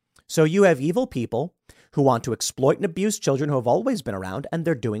popular. So you have evil people who want to exploit and abuse children who have always been around, and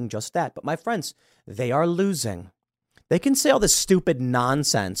they're doing just that. But my friends, they are losing. They can say all this stupid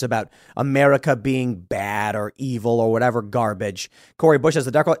nonsense about America being bad or evil or whatever garbage. Cori Bush says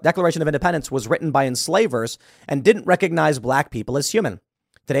the Declaration of Independence was written by enslavers and didn't recognize black people as human.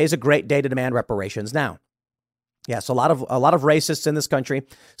 Today is a great day to demand reparations now. Yes, a lot of racists in this country,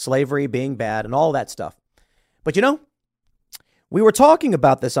 slavery being bad and all that stuff. But we were talking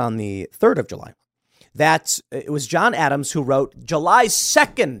about this on the 3rd of July. It was John Adams who wrote July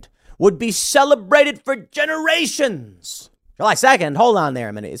 2nd would be celebrated for generations. July 2nd, hold on there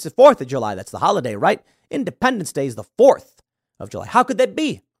a minute. It's the 4th of July. That's the holiday, right? Independence Day is the 4th of July. How could that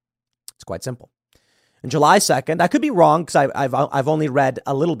be? It's quite simple. And July 2nd, I could be wrong because I've only read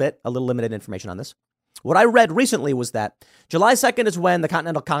a little limited information on this. What I read recently was that July 2nd is when the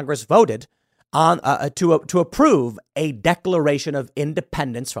Continental Congress voted on to approve a Declaration of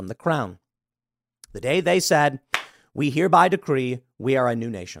Independence from the Crown. The day they said, we hereby decree we are a new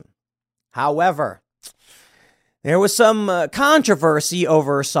nation. However, there was some controversy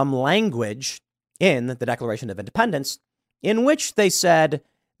over some language in the Declaration of Independence in which they said,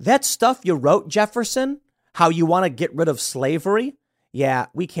 that stuff you wrote, Jefferson, how you want to get rid of slavery. Yeah,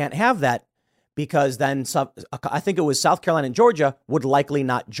 we can't have that because then I think it was South Carolina and Georgia would likely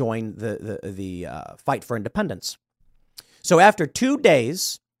not join the fight for independence. So after 2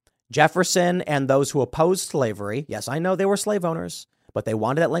 days, Jefferson and those who opposed slavery, yes, I know they were slave owners, but they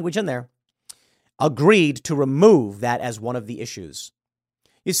wanted that language in there, agreed to remove that as one of the issues.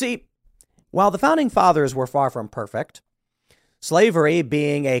 You see, while the founding fathers were far from perfect, slavery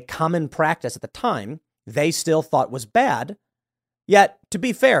being a common practice at the time, they still thought was bad. Yet, to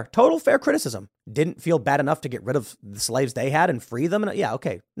be fair, total fair criticism, didn't feel bad enough to get rid of the slaves they had and free them. And yeah,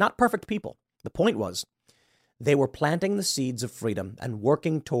 okay, not perfect people. The point was, they were planting the seeds of freedom and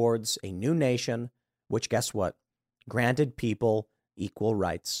working towards a new nation, which, guess what? Granted people equal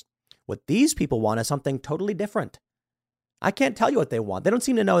rights. What these people want is something totally different. I can't tell you what they want. They don't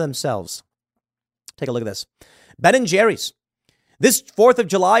seem to know themselves. Take a look at this. Ben & Jerry's. This 4th of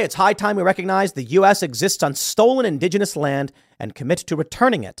July, it's high time we recognize the U.S. exists on stolen indigenous land and commit to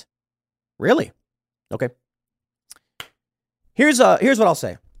returning it. Really? Okay. Here's what I'll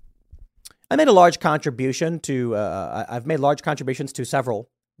say. I made a large contribution to, I've made large contributions to several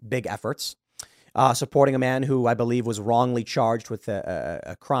big efforts, supporting a man who I believe was wrongly charged with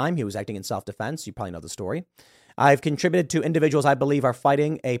a crime. He was acting in self-defense. You probably know the story. I've contributed to individuals I believe are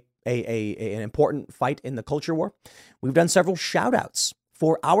fighting an important fight in the culture war. We've done several shout outs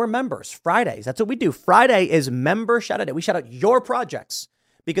for our members. Fridays. That's what we do. Friday is member shout out day. We shout out your projects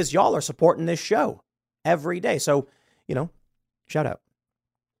because y'all are supporting this show every day. So, shout out.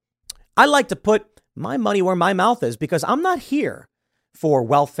 I like to put my money where my mouth is because I'm not here for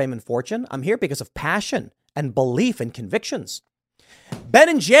wealth, fame, and fortune. I'm here because of passion and belief and convictions.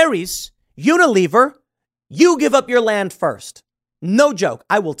 Ben & Jerry's, Unilever, you give up your land first. No joke.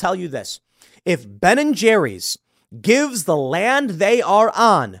 I will tell you this. If Ben & Jerry's gives the land they are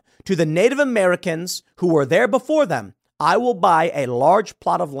on to the Native Americans who were there before them, I will buy a large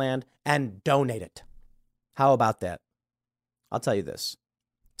plot of land and donate it. How about that? I'll tell you this.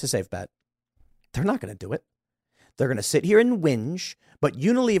 It's a safe bet. They're not going to do it. They're going to sit here and whinge, but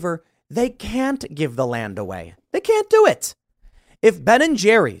Unilever, they can't give the land away. They can't do it. If Ben &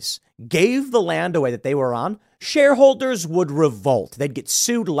 Jerry's gave the land away that they were on, shareholders would revolt. They'd get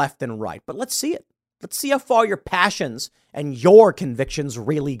sued left and right. But let's see it. Let's see how far your passions and your convictions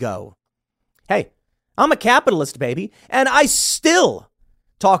really go. Hey, I'm a capitalist, baby, and I still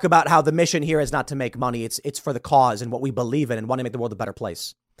talk about how the mission here is not to make money. It's for the cause and what we believe in and want to make the world a better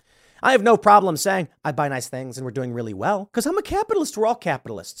place. I have no problem saying I buy nice things and we're doing really well because I'm a capitalist. We're all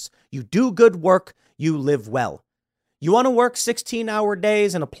capitalists. You do good work, you live well. You want to work 16-hour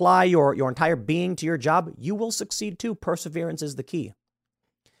days and apply your entire being to your job, you will succeed too. Perseverance is the key.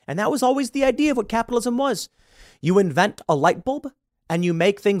 And that was always the idea of what capitalism was. You invent a light bulb and you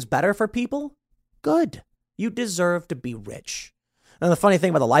make things better for people. Good. You deserve to be rich. And the funny thing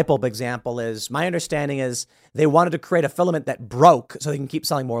about the light bulb example is my understanding is they wanted to create a filament that broke so they can keep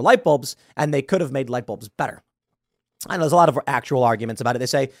selling more light bulbs, and they could have made light bulbs better. I know there's a lot of actual arguments about it. They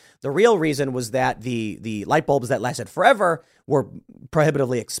say the real reason was that the light bulbs that lasted forever were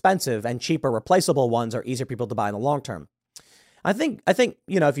prohibitively expensive and cheaper replaceable ones are easier for people to buy in the long term. I think,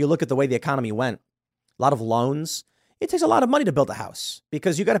 if you look at the way the economy went, a lot of loans, it takes a lot of money to build a house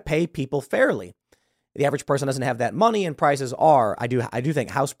because you got to pay people fairly. The average person doesn't have that money and prices are, I do think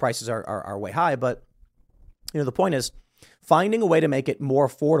house prices are way high, but the point is finding a way to make it more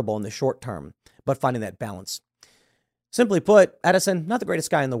affordable in the short term, but finding that balance. Simply put, Edison, not the greatest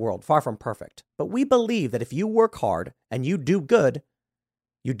guy in the world, far from perfect, but we believe that if you work hard and you do good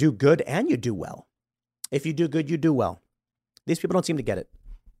and you do well. If you do good, you do well. These people don't seem to get it.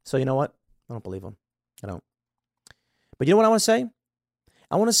 So you know what? I don't believe them. I don't. But you know what I want to say?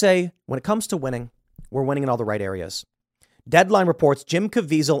 I want to say when it comes to winning, we're winning in all the right areas. Deadline reports Jim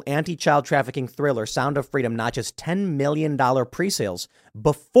Caviezel anti-child trafficking thriller Sound of Freedom notches $10 million pre-sales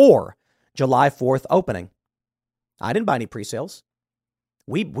before July 4th opening. I didn't buy any pre-sales.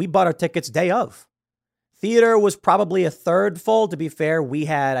 We bought our tickets day of. Theater was probably a third full. To be fair, we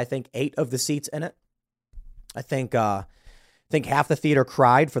had, I think, 8 of the seats in it. I think half the theater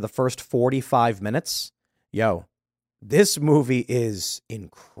cried for the first 45 minutes. Yo, this movie is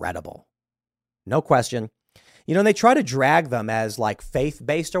incredible. No question. They try to drag them as like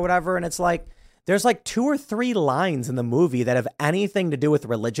faith-based or whatever. And it's like, There's like 2 or 3 lines in the movie that have anything to do with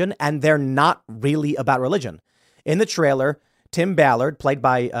religion, and they're not really about religion. In the trailer, Tim Ballard, played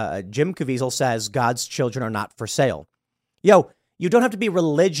by Jim Caviezel, says God's children are not for sale. Yo, you don't have to be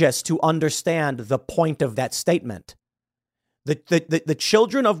religious to understand the point of that statement. The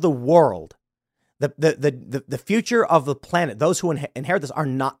children of the world, the future of the planet, those who inherit this are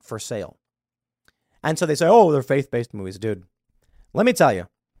not for sale. And so they say, oh, they're faith-based movies. Dude, let me tell you,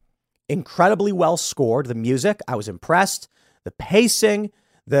 incredibly well scored. The music, I was impressed. The pacing,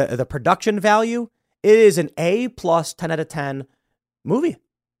 the production value, it is an A+ 10 out of 10 movie.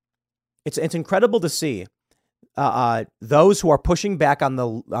 It's incredible to see those who are pushing back on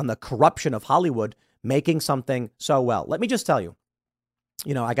the corruption of Hollywood making something so well. Let me just tell you,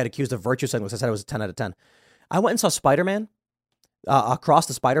 I got accused of virtue signaling because I said it was a 10 out of 10. I went and saw Spider-Man Across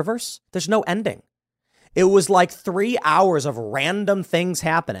the Spider-Verse. There's no ending. It was like 3 hours of random things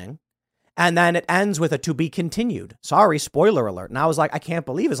happening, and then it ends with a to be continued. Sorry, spoiler alert. And I was like, I can't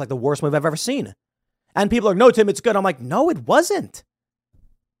believe it's like the worst movie I've ever seen. And people are like, no, Tim, it's good. I'm like, no, it wasn't.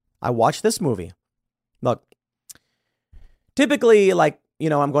 I watched this movie. Look, typically, I'm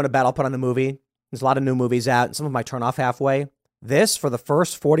going to bed, I'll put on the movie. There's a lot of new movies out, and some of them I turn off halfway. This, for the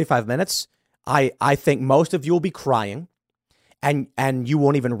first 45 minutes, I think most of you will be crying. And you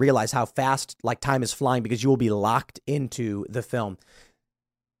won't even realize how fast time is flying because you will be locked into the film.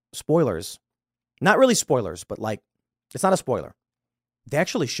 Spoilers. Not really spoilers, but it's not a spoiler. They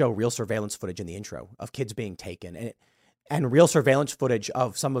actually show real surveillance footage in the intro of kids being taken and real surveillance footage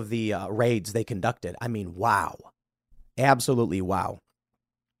of some of the raids they conducted. I mean, wow. Absolutely wow.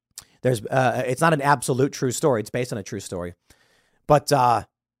 It's not an absolute true story. It's based on a true story. But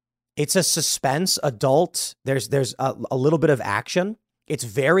it's a suspense adult. There's a little bit of action. It's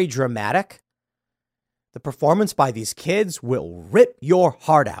very dramatic. The performance by these kids will rip your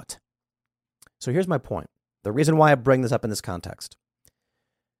heart out. So here's my point. The reason why I bring this up in this context.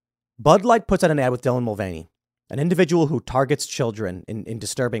 Bud Light puts out an ad with Dylan Mulvaney, an individual who targets children in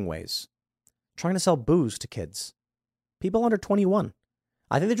disturbing ways, trying to sell booze to kids, people under 21.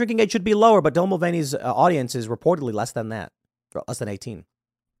 I think the drinking age should be lower, but Dylan Mulvaney's audience is reportedly less than that, less than 18.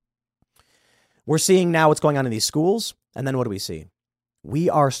 We're seeing now what's going on in these schools. And then what do we see? We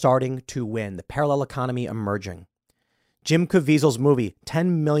are starting to win. The parallel economy emerging. Jim Caviezel's movie,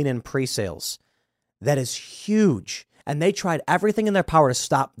 10 million in pre-sales. That is huge. And they tried everything in their power to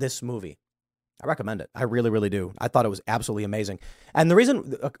stop this movie. I recommend it. I really, really do. I thought it was absolutely amazing. And the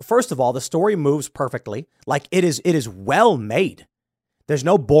reason, first of all, the story moves perfectly. It is well made. There's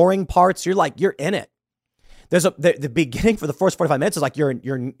no boring parts. You're in it. There's the beginning for the first 45 minutes is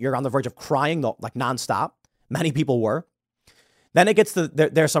you're on the verge of crying nonstop. Many people were. Then it gets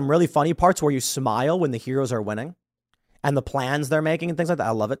there's some really funny parts where you smile when the heroes are winning and the plans they're making and things like that.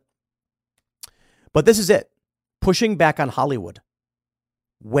 I love it. But this is it. Pushing back on Hollywood.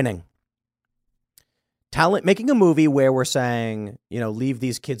 Winning. Talent, making a movie where we're saying, leave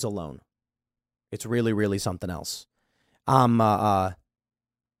these kids alone. It's really, really something else. It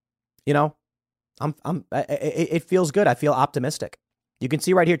feels good. I feel optimistic. You can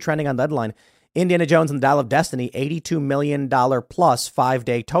see right here trending on Deadline, Indiana Jones and the Dial of Destiny, $82 million plus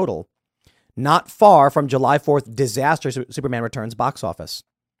 5-day total. Not far from July 4th disaster Superman Returns box office.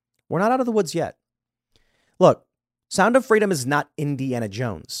 We're not out of the woods yet. Look, Sound of Freedom is not Indiana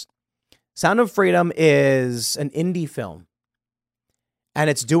Jones. Sound of Freedom is an indie film. And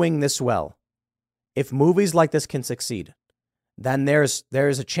it's doing this well. If movies like this can succeed, then there's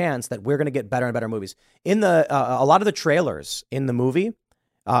a chance that we're going to get better and better movies. In a lot of the trailers in the movie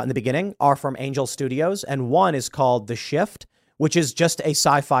in the beginning are from Angel Studios, and one is called The Shift, which is just a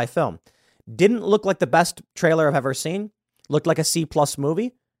sci-fi film. Didn't look like the best trailer I've ever seen. Looked like a C+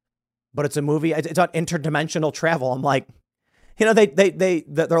 movie, but it's a movie. It's on interdimensional travel. I'm like, they're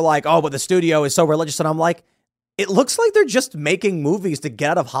like, oh, but the studio is so religious, and I'm like, it looks like they're just making movies to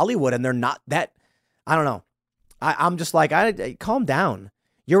get out of Hollywood, and they're not that. I don't know. I'm just like, calm down.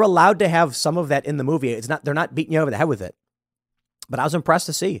 You're allowed to have some of that in the movie. They're not beating you over the head with it. But I was impressed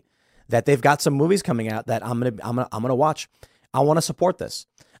to see that they've got some movies coming out that I'm gonna watch. I want to support this.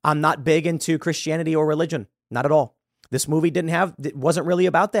 I'm not big into Christianity or religion, not at all. This movie it wasn't really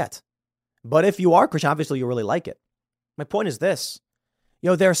about that. But if you are Christian, obviously you really like it. My point is this.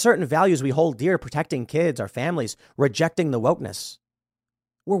 There are certain values we hold dear, protecting kids, our families, rejecting the wokeness.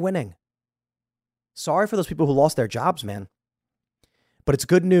 We're winning. Sorry for those people who lost their jobs, man. But it's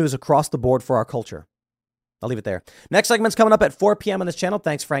good news across the board for our culture. I'll leave it there. Next segment's coming up at 4 p.m. on this channel.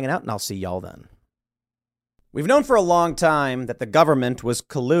 Thanks for hanging out, and I'll see y'all then. We've known for a long time that the government was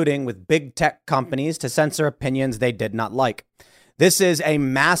colluding with big tech companies to censor opinions they did not like. This is a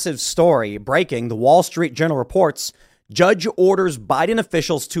massive story breaking. The Wall Street Journal reports judge orders Biden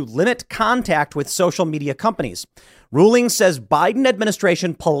officials to limit contact with social media companies. Ruling says Biden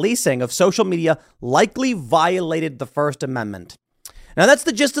administration policing of social media likely violated the First Amendment. Now, that's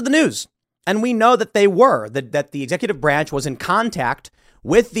the gist of the news. And we know that they were, that the executive branch was in contact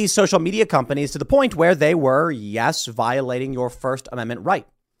with these social media companies to the point where they were, yes, violating your First Amendment right.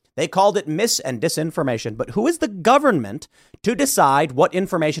 They called it mis and disinformation. But who is the government to decide what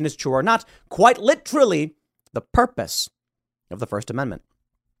information is true or not? Quite literally, the purpose of the First Amendment.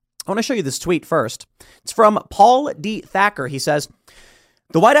 I want to show you this tweet first. It's from Paul D. Thacker. He says,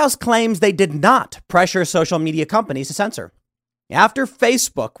 the White House claims they did not pressure social media companies to censor. After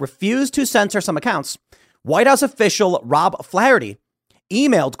Facebook refused to censor some accounts, White House official Rob Flaherty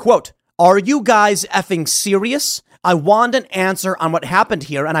emailed, quote, "Are you guys effing serious? I want an answer on what happened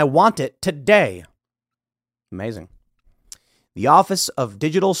here, and I want it today." Amazing. The Office of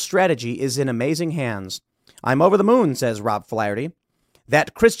Digital Strategy is in amazing hands. I'm over the moon, says Rob Flaherty,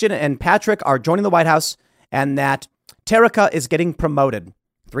 that Christian and Patrick are joining the White House and that Tarika is getting promoted.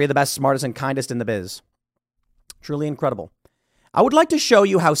 3 of the best, smartest, and kindest in the biz. Truly incredible. I would like to show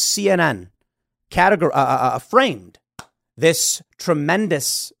you how CNN framed this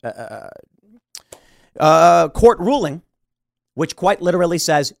tremendous court ruling, which quite literally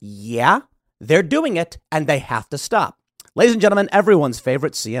says, yeah, they're doing it and they have to stop. Ladies and gentlemen, everyone's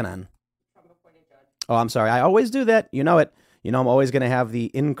favorite CNN. Oh, I'm sorry. I always do that. You know it. You know, I'm always going to have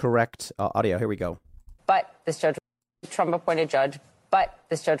the incorrect audio. Here we go. But this judge, Trump-appointed judge, but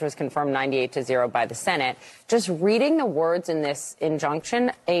this judge was confirmed 98-0 by the Senate. Just reading the words in this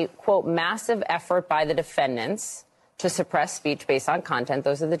injunction, a, quote, massive effort by the defendants to suppress speech based on content.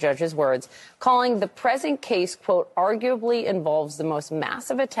 Those are the judge's words, calling the present case, quote, arguably involves the most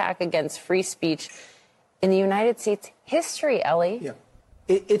massive attack against free speech in the United States history, Ellie. Yeah.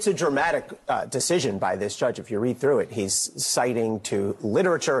 It's a dramatic decision by this judge. If you read through it, he's citing to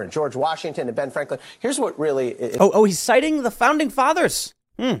literature and George Washington and Ben Franklin. Here's what really he's citing the founding fathers.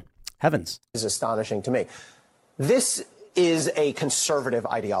 Heavens. Is astonishing to me. This is a conservative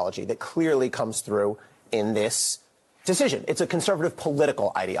ideology that clearly comes through in this decision. It's a conservative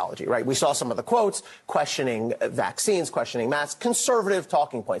political ideology, right? We saw some of the quotes questioning vaccines, questioning masks, conservative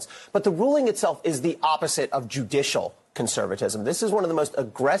talking points. But the ruling itself is the opposite of judicial conservatism. This is one of the most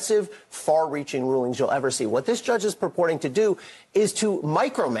aggressive, far-reaching rulings you'll ever see. What this judge is purporting to do is to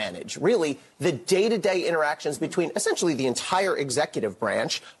micromanage, really, the day-to-day interactions between essentially the entire executive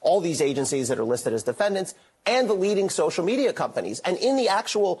branch, all these agencies that are listed as defendants, and the leading social media companies. And in the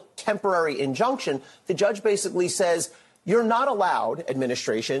actual temporary injunction, the judge basically says, you're not allowed,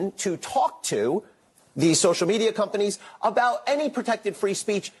 administration, to talk to these social media companies about any protected free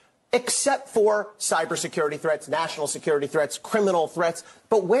speech except for cybersecurity threats, national security threats, criminal threats.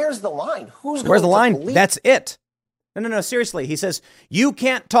 But where's the line? Where's the line? That's it. No, seriously. He says you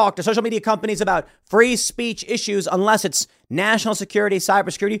can't talk to social media companies about free speech issues unless it's national security,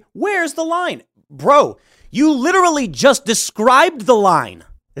 cybersecurity. Where's the line? Bro, you literally just described the line.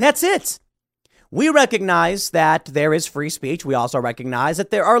 That's it. We recognize that there is free speech. We also recognize that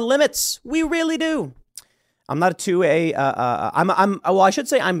there are limits. We really do. I'm not a 2A. I should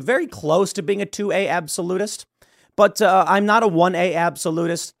say I'm very close to being a 2A absolutist, but I'm not a 1A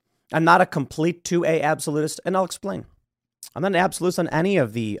absolutist. I'm not a complete 2A absolutist, and I'll explain. I'm not an absolutist on any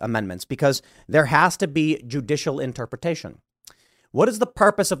of the amendments because there has to be judicial interpretation. What is the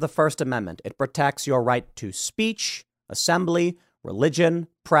purpose of the First Amendment? It protects your right to speech, assembly, religion,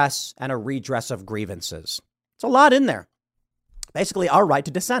 press, and a redress of grievances. It's a lot in there. Basically, our right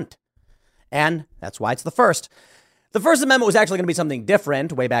to dissent. And that's why it's the first. The First Amendment was actually going to be something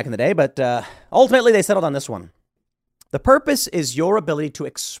different way back in the day, but ultimately they settled on this one. The purpose is your ability to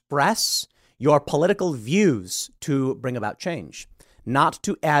express your political views to bring about change, not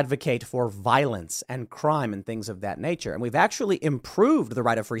to advocate for violence and crime and things of that nature. And we've actually improved the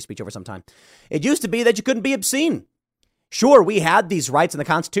right of free speech over some time. It used to be that you couldn't be obscene. Sure, we had these rights in the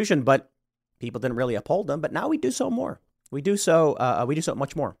Constitution, but people didn't really uphold them. But now we do so more. We do so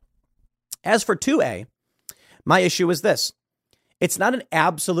much more. As for 2A, my issue is this. It's not an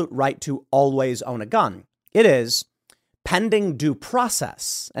absolute right to always own a gun. It is pending due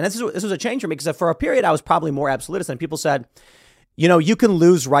process. And this was a change for me because for a period I was probably more absolutist and people said, you know, you can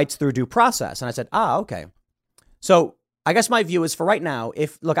lose rights through due process. And I said, okay. So I guess my view is for right now,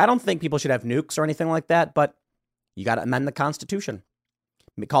 I don't think people should have nukes or anything like that, but you got to amend the Constitution.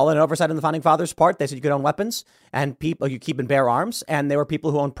 Call it an oversight on the founding fathers' part. They said you could own weapons and people you keep and bear arms. And there were people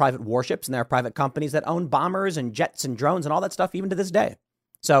who own private warships and there are private companies that own bombers and jets and drones and all that stuff even to this day.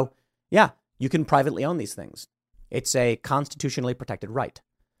 So, yeah, you can privately own these things. It's a constitutionally protected right.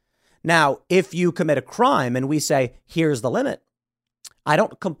 Now, if you commit a crime and we say, here's the limit, I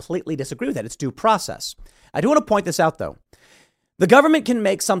don't completely disagree with that. It's due process. I do want to point this out, though. The government can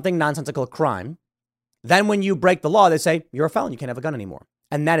make something nonsensical a crime. Then when you break the law, they say, you're a felon. You can't have a gun anymore.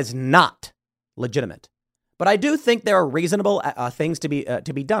 And that is not legitimate. But I do think there are reasonable things to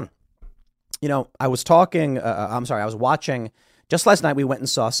be done. You know, I was watching just last night. We went and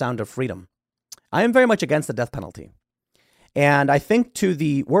saw Sound of Freedom. I am very much against the death penalty. And I think to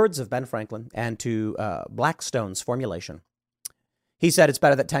the words of Ben Franklin and to Blackstone's formulation, he said it's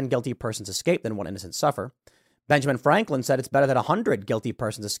better that 10 guilty persons escape than one innocent suffer. Benjamin Franklin said it's better that 100 guilty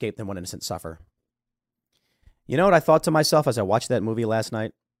persons escape than one innocent suffer. You know what I thought to myself as I watched that movie last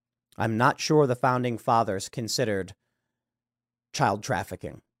night? I'm not sure the founding fathers considered child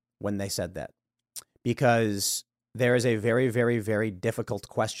trafficking when they said that, because there is a very, very, very difficult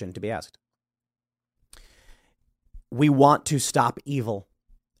question to be asked. We want to stop evil,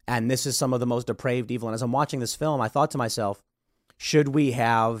 and this is some of the most depraved evil. And as I'm watching this film, I thought to myself, should we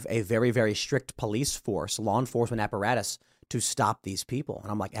have a very, very strict police force, law enforcement apparatus to stop these people?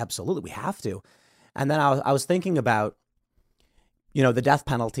 And I'm like, absolutely, we have to. And then I was thinking about, you know, the death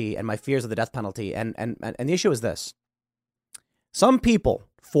penalty and my fears of the death penalty. And the issue is this. Some people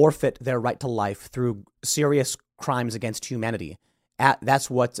forfeit their right to life through serious crimes against humanity. That's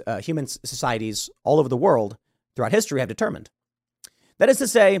what human societies all over the world throughout history have determined. That is to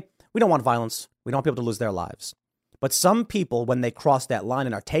say, we don't want violence. We don't want people to lose their lives. But some people, when they cross that line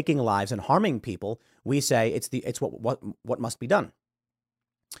and are taking lives and harming people, we say it's what must be done.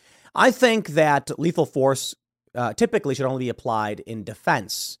 I think that lethal force typically should only be applied in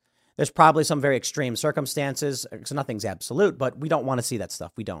defense. There's probably some very extreme circumstances, so nothing's absolute, but we don't want to see that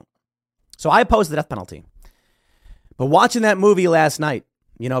stuff. We don't. So I oppose the death penalty. But watching that movie last night,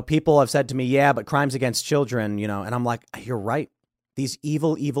 you know, people have said to me, yeah, but crimes against children, you know, and I'm like, you're right. These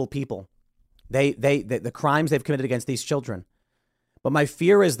evil, evil people, the crimes they've committed against these children. But my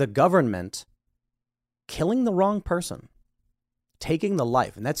fear is the government killing the wrong person, taking the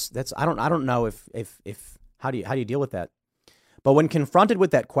life. And that's I don't know if how do you deal with that? But when confronted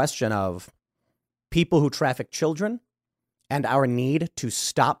with that question of people who traffic children and our need to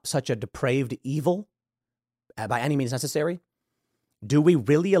stop such a depraved evil by any means necessary, do we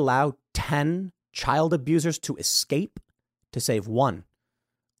really allow 10 child abusers to escape to save one?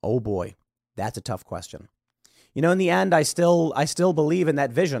 Oh boy, that's a tough question. You know, in the end, I still believe in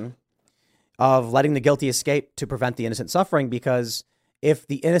that vision of letting the guilty escape to prevent the innocent suffering, because if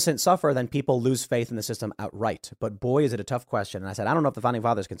the innocent suffer, then people lose faith in the system outright. But boy, is it a tough question. And I said, I don't know if the founding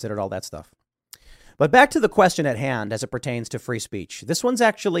fathers considered all that stuff. But back to the question at hand as it pertains to free speech. This one's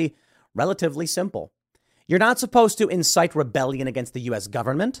actually relatively simple. You're not supposed to incite rebellion against the U.S.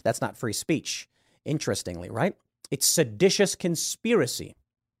 government. That's not free speech. Interestingly, right? It's seditious conspiracy.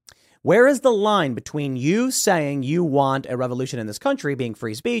 Where is the line between you saying you want a revolution in this country, being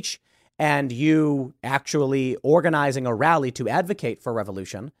free speech, and you actually organizing a rally to advocate for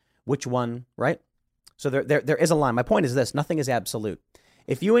revolution? Which one, right? So there is a line. My point is this: nothing is absolute.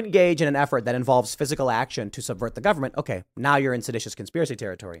 If you engage in an effort that involves physical action to subvert the government, okay, now you're in seditious conspiracy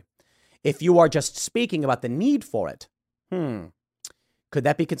territory. If you are just speaking about the need for it, could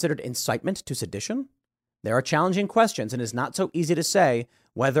that be considered incitement to sedition? There are challenging questions, and it's not so easy to say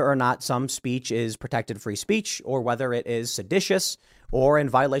whether or not some speech is protected free speech or whether it is seditious or in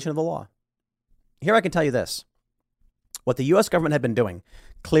violation of the law. Here I can tell you this. What the U.S. government had been doing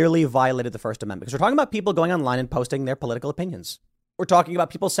clearly violated the First Amendment, because we're talking about people going online and posting their political opinions. We're talking about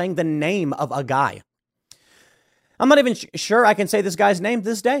people saying the name of a guy. I'm not even sure I can say this guy's name to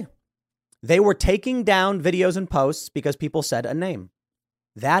this day. They were taking down videos and posts because people said a name.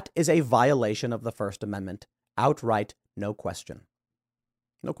 That is a violation of the First Amendment. Outright, no question.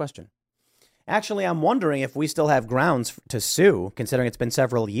 No question. Actually, I'm wondering if we still have grounds to sue, considering it's been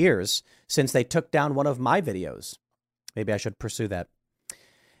several years since they took down one of my videos. Maybe I should pursue that.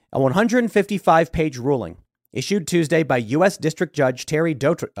 A 155-page ruling issued Tuesday by U.S. District Judge Terry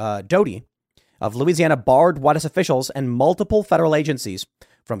Doughty of Louisiana barred Wattis officials and multiple federal agencies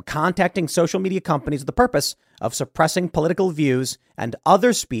from contacting social media companies with the purpose of suppressing political views and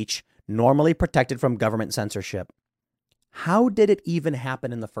other speech normally protected from government censorship. How did it even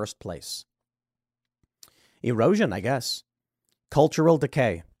happen in the first place? Erosion, I guess. Cultural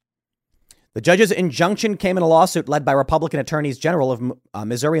decay. The judge's injunction came in a lawsuit led by Republican attorneys general of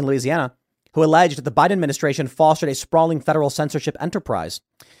Missouri and Louisiana, who alleged that the Biden administration fostered a sprawling federal censorship enterprise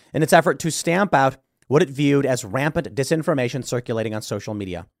in its effort to stamp out what it viewed as rampant disinformation circulating on social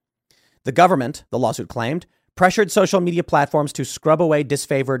media. The government, the lawsuit claimed, pressured social media platforms to scrub away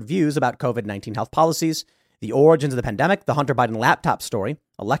disfavored views about COVID-19 health policies, the origins of the pandemic, the Hunter Biden laptop story,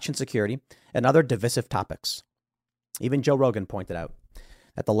 election security, and other divisive topics. Even Joe Rogan pointed out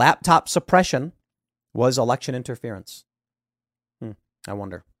that the laptop suppression was election interference. I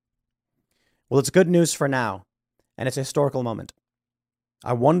wonder. Well, it's good news for now, and it's a historical moment.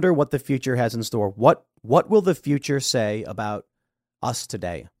 I wonder what the future has in store. What will the future say about us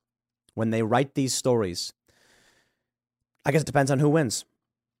today when they write these stories? I guess it depends on who wins.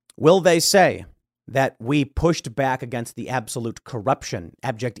 Will they say that we pushed back against the absolute corruption,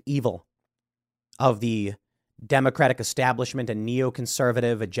 abject evil of the Democratic establishment and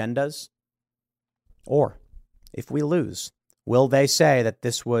neoconservative agendas? Or if we lose, will they say that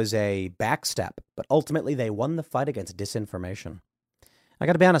this was a backstep, but ultimately they won the fight against disinformation? I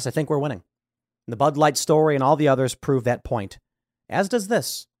got to be honest, I think we're winning. The Bud Light story and all the others prove that point, as does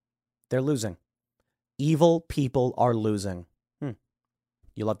this. They're losing. Evil people are losing.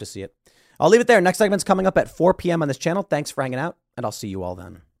 You love to see it. I'll leave it there. Next segment's coming up at 4 p.m. on this channel. Thanks for hanging out, and I'll see you all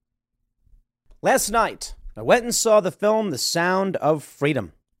then. Last night, I went and saw the film The Sound of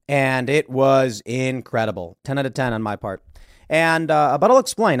Freedom, and it was incredible. 10 out of 10 on my part. But I'll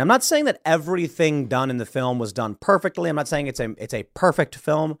explain. I'm not saying that everything done in the film was done perfectly. I'm not saying it's a perfect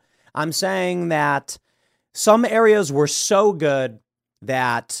film. I'm saying that some areas were so good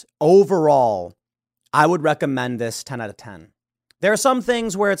that overall, I would recommend this 10 out of 10. There are some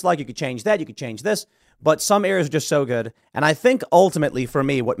things where it's like you could change that, you could change this, but some areas are just so good. And I think ultimately for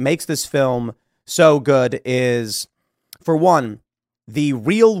me, what makes this film so good is, for one, the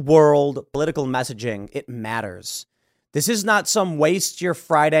real world political messaging. It matters. This is not some waste your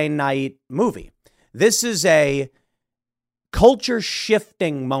Friday night movie. This is a culture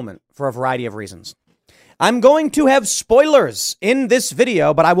shifting moment for a variety of reasons. I'm going to have spoilers in this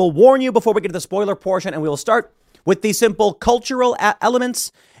video, but I will warn you before we get to the spoiler portion, and we will start with the simple cultural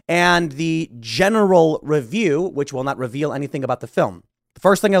elements and the general review, which will not reveal anything about the film. The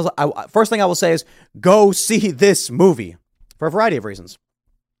first thing I will say is go see this movie for a variety of reasons.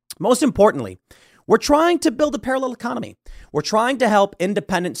 Most importantly, we're trying to build a parallel economy. We're trying to help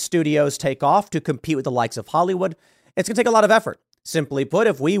independent studios take off to compete with the likes of Hollywood. It's going to take a lot of effort. Simply put,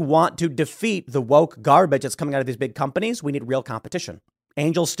 if we want to defeat the woke garbage that's coming out of these big companies, we need real competition.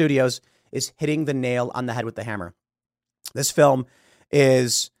 Angel Studios is hitting the nail on the head with the hammer. This film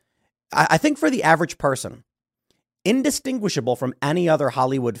is, I think for the average person, indistinguishable from any other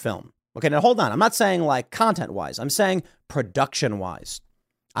Hollywood film. Okay, now hold on. I'm not saying like content-wise. I'm saying production-wise.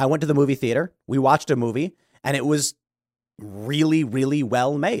 I went to the movie theater. We watched a movie, and it was really, really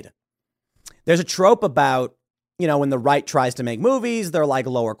well made. There's a trope about, when the right tries to make movies, they're like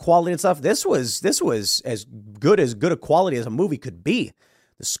lower quality and stuff. This was as good a quality as a movie could be.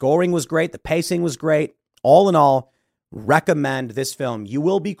 The scoring was great. The pacing was great. All in all, recommend this film. You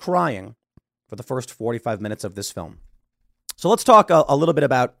will be crying for the first 45 minutes of this film. So let's talk a little bit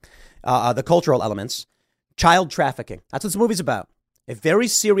about the cultural elements. Child trafficking. That's what this movie's about. A very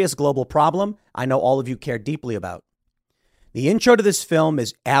serious global problem I know all of you care deeply about. The intro to this film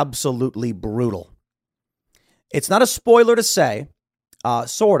is absolutely brutal. It's not a spoiler to say,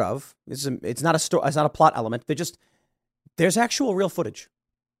 sort of. It's not a plot element. There's actual real footage.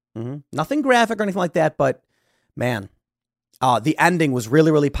 Nothing graphic or anything like that, but man, the ending was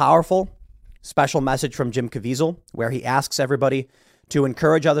really, really powerful. Special message from Jim Caviezel, where he asks everybody to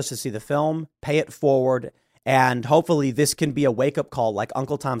encourage others to see the film, pay it forward, and hopefully this can be a wake-up call like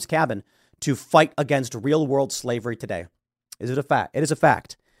Uncle Tom's Cabin to fight against real-world slavery today. Is it a fact? It is a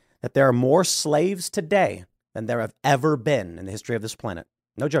fact that there are more slaves today than there have ever been in the history of this planet.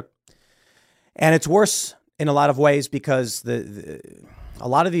 No joke. And it's worse in a lot of ways because a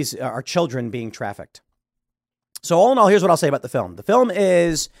lot of these are children being trafficked. So all in all, here's what I'll say about the film. The film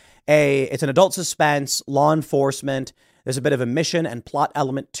is it's an adult suspense, law enforcement. There's a bit of a mission and plot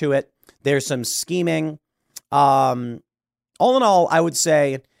element to it. There's some scheming. All in all, I would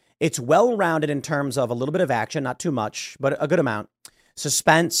say it's well-rounded in terms of a little bit of action, not too much, but a good amount.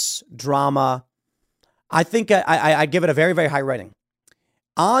 Suspense, drama. I think I give it a very, very high rating.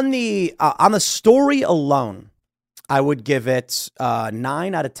 On the story alone, I would give it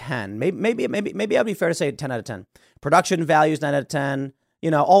 9 out of 10. Maybe I'd be fair to say 10 out of 10. Production values 9 out of 10.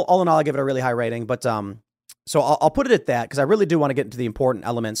 All in all, I give it a really high rating. But so I'll put it at that because I really do want to get into the important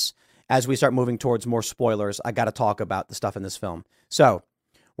elements as we start moving towards more spoilers. I got to talk about the stuff in this film. So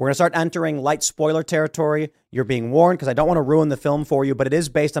we're going to start entering light spoiler territory. You're being warned because I don't want to ruin the film for you, but it is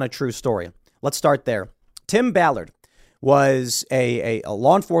based on a true story. Let's start there. Tim Ballard was a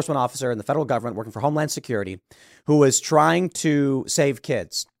law enforcement officer in the federal government working for Homeland Security who was trying to save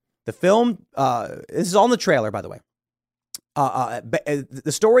kids. The film, this is all in the trailer, by the way.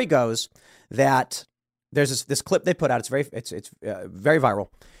 The story goes that there's this clip they put out. It's very viral,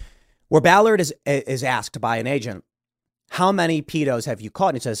 where Ballard is asked by an agent, how many pedos have you caught?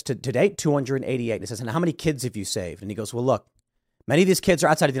 And he says, to date, 288. And he says, and how many kids have you saved? And he goes, well, look, many of these kids are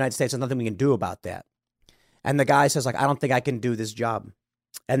outside of the United States. There's nothing we can do about that. And the guy says, like, I don't think I can do this job.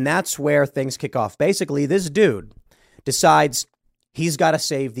 And that's where things kick off. Basically, this dude decides he's got to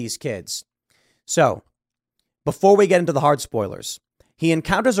save these kids. So before we get into the hard spoilers, he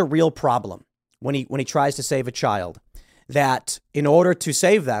encounters a real problem when he tries to save a child, that in order to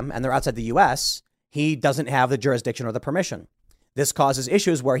save them, and they're outside the U.S., he doesn't have the jurisdiction or the permission. This causes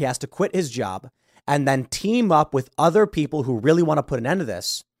issues where he has to quit his job and then team up with other people who really want to put an end to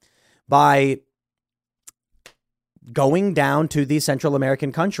this by going down to these Central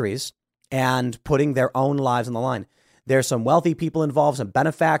American countries and putting their own lives on the line. There's some wealthy people involved, some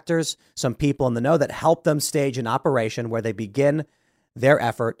benefactors, some people in the know that help them stage an operation where they begin their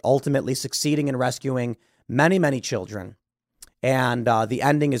effort, ultimately succeeding in rescuing many, many children. And the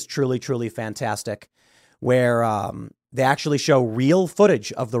ending is truly, truly fantastic, where they actually show real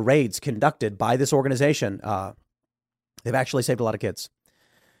footage of the raids conducted by this organization. They've actually saved a lot of kids.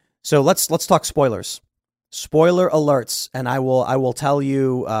 So let's talk spoilers. Spoiler alerts, and I will tell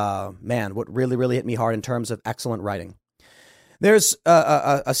you, man, what really, really hit me hard in terms of excellent writing. There's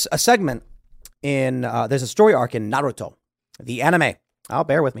a segment in there's a story arc in Naruto, the anime. Oh,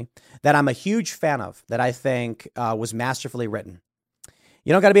 bear with me. That I'm a huge fan of, that I think was masterfully written.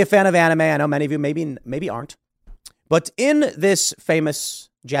 You don't got to be a fan of anime. I know many of you maybe aren't. But in this famous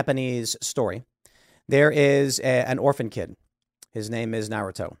Japanese story, there is an orphan kid. His name is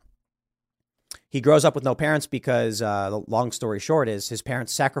Naruto. He grows up with no parents because, the long story short, is his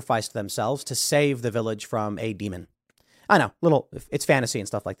parents sacrificed themselves to save the village from a demon. I know, it's fantasy and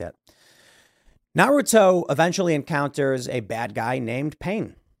stuff like that. Naruto eventually encounters a bad guy named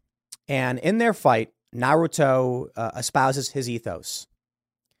Pain. And in their fight, Naruto espouses his ethos.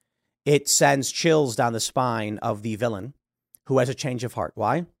 It sends chills down the spine of the villain, who has a change of heart.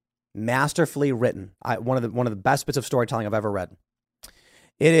 Why? Masterfully written. One of the best bits of storytelling I've ever read.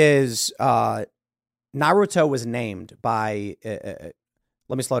 It is Naruto was named by. Let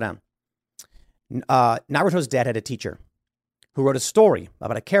me slow down. Naruto's dad had a teacher who wrote a story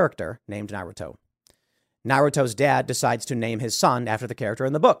about a character named Naruto. Naruto's dad decides to name his son after the character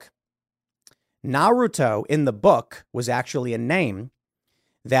in the book. Naruto in the book was actually a name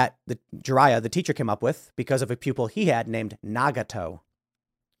that the Jiraiya, the teacher, came up with because of a pupil he had named Nagato.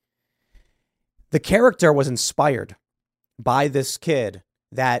 The character was inspired by this kid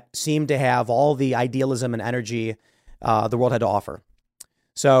that seemed to have all the idealism and energy the world had to offer.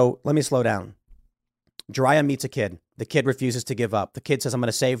 So let me slow down. Jiraiya meets a kid. The kid refuses to give up. The kid says, I'm going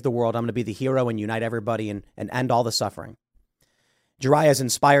to save the world. I'm going to be the hero and unite everybody and end all the suffering. Jiraiya is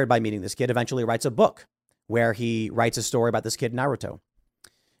inspired by meeting this kid, eventually writes a book where he writes a story about this kid, Naruto.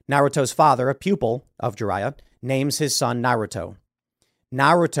 Naruto's father, a pupil of Jiraiya, names his son Naruto.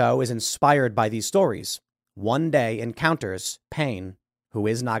 Naruto is inspired by these stories. One day encounters Pain, who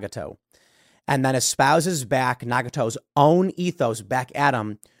is Nagato, and then espouses back Nagato's own ethos back at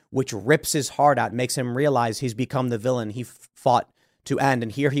him, which rips his heart out, makes him realize he's become the villain he fought to end.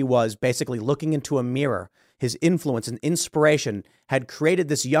 And here he was basically looking into a mirror. His influence and inspiration had created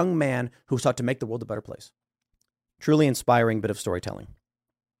this young man who sought to make the world a better place. Truly inspiring bit of storytelling.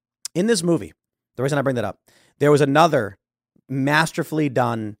 In this movie, the reason I bring that up, there was another masterfully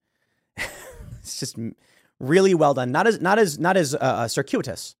done, it's just really well done. Not as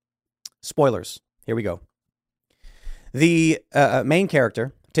circuitous. Spoilers. Here we go. The main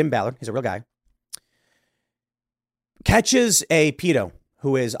character, Tim Ballard, he's a real guy, catches a pedo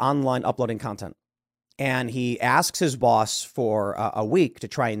who is online uploading content. And he asks his boss for a week to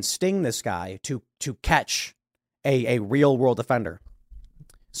try and sting this guy to catch a real world offender.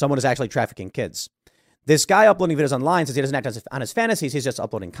 Someone is actually trafficking kids. This guy uploading videos online says he doesn't act on his fantasies. He's just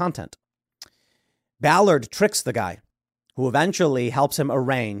uploading content. Ballard tricks the guy, who eventually helps him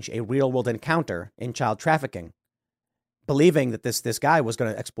arrange a real world encounter in child trafficking, believing that this guy was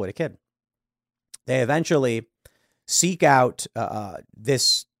going to exploit a kid. They eventually seek out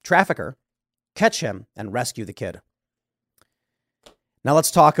this trafficker, catch him, and rescue the kid. Now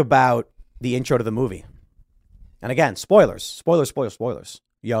let's talk about the intro to the movie. And again, spoilers.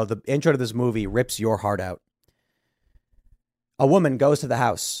 Yo, the intro to this movie rips your heart out. A woman goes to the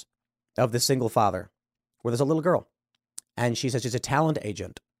house of this single father where there's a little girl. And she says she's a talent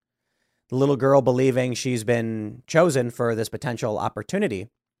agent. The little girl, believing she's been chosen for this potential opportunity,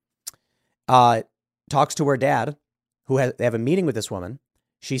 talks to her dad, they have a meeting with this woman.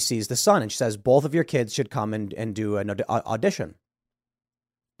 She sees the son and she says, both of your kids should come and do an audition.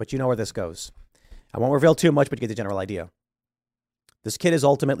 But you know where this goes. I won't reveal too much, but you get the general idea. This kid is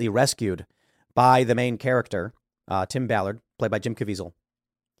ultimately rescued by the main character, Tim Ballard, played by Jim Caviezel.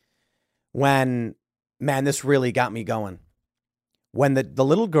 This really got me going. When the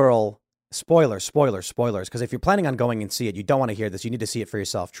little girl, spoilers, because if you're planning on going and see it, you don't want to hear this. You need to see it for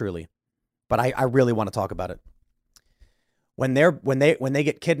yourself, truly. But I really want to talk about it. When they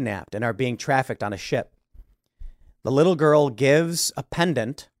get kidnapped and are being trafficked on a ship, the little girl gives a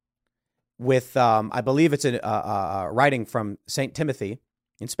pendant with, I believe it's a writing from St. Timothy,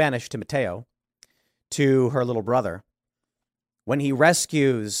 in Spanish, Timoteo, to her little brother. When he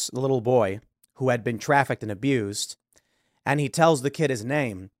rescues the little boy who had been trafficked and abused, and he tells the kid his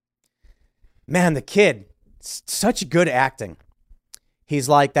name, man, the kid, such good acting. He's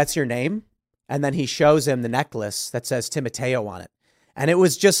like, that's your name? And then he shows him the necklace that says Timoteo on it. And it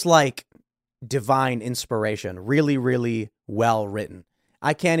was just like divine inspiration. Really, really well written.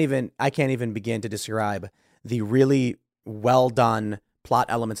 I can't even begin to describe the really well done plot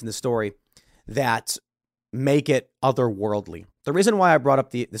elements in the story that make it otherworldly. The reason why I brought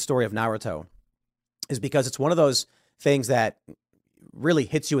up the story of Naruto is because it's one of those things that really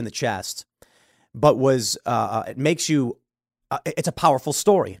hits you in the chest, but it makes you, it's a powerful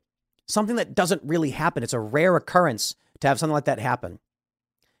story. Something that doesn't really happen. It's a rare occurrence to have something like that happen.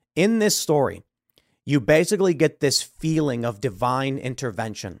 In this story, you basically get this feeling of divine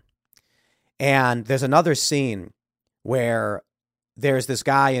intervention. And there's another scene where there's this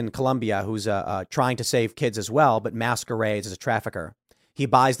guy in Colombia who's trying to save kids as well, but masquerades as a trafficker. He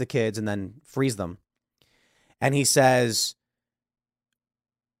buys the kids and then frees them. And he says,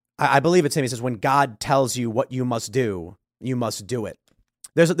 I believe it's him. He says, when God tells you what you must do it.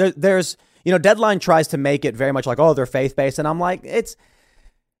 There's Deadline tries to make it very much like, oh, they're faith-based. And I'm like, it's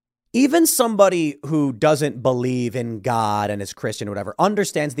even somebody who doesn't believe in God and is Christian or whatever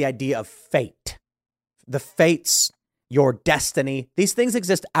understands the idea of fate, the fates, your destiny. These things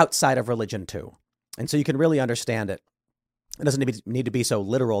exist outside of religion too. And so you can really understand it. It doesn't need to be so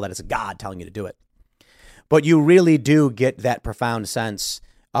literal that it's God telling you to do it. But you really do get that profound sense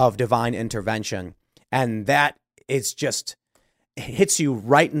of divine intervention. And that is just hits you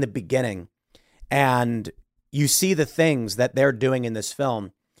right in the beginning. And you see the things that they're doing in this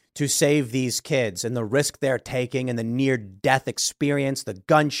film to save these kids and the risk they're taking and the near death experience, the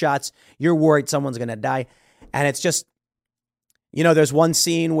gunshots. You're worried someone's going to die. And it's just, there's one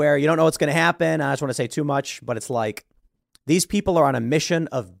scene where you don't know what's going to happen. I just want to say too much, but it's like these people are on a mission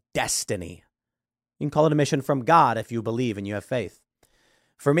of destiny. You can call it a mission from God if you believe and you have faith.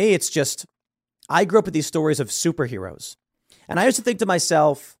 For me, it's just, I grew up with these stories of superheroes. And I used to think to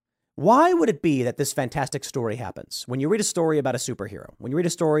myself, why would it be that this fantastic story happens? When you read a story about a superhero, when you read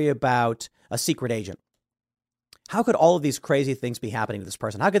a story about a secret agent, how could all of these crazy things be happening to this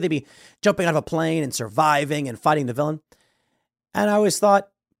person? How could they be jumping out of a plane and surviving and fighting the villain? And I always thought,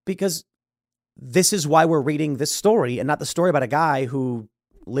 because this is why we're reading this story and not the story about a guy who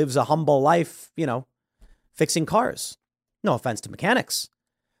lives a humble life, fixing cars. No offense to mechanics.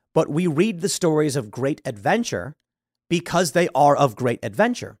 But we read the stories of great adventure because they are of great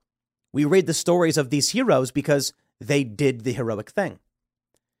adventure. We read the stories of these heroes because they did the heroic thing.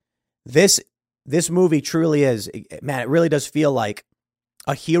 This movie truly is, man, it really does feel like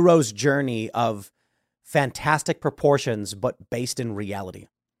a hero's journey of fantastic proportions, but based in reality.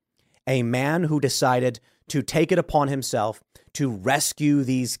 A man who decided to take it upon himself to rescue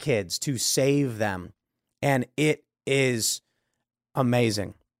these kids, to save them. And it is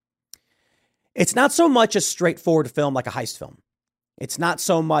amazing. It's not so much a straightforward film like a heist film. It's not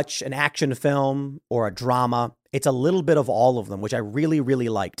so much an action film or a drama. It's a little bit of all of them, which I really, really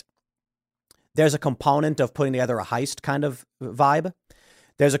liked. There's a component of putting together a heist kind of vibe.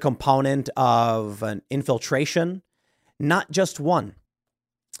 There's a component of an infiltration, not just one.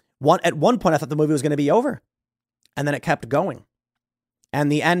 At one point, I thought the movie was going to be over, and then it kept going.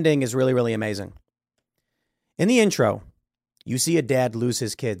 And the ending is really, really amazing. In the intro, you see a dad lose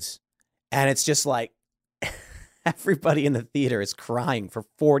his kids. And it's just like everybody in the theater is crying for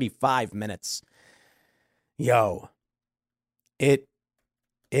 45 minutes. Yo, it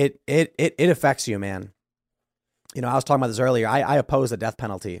affects you, man. I was talking about this earlier. I oppose the death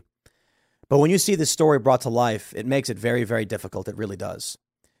penalty. But when you see this story brought to life, it makes it very, very difficult. It really does.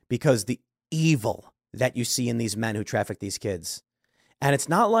 Because the evil that you see in these men who traffic these kids. And it's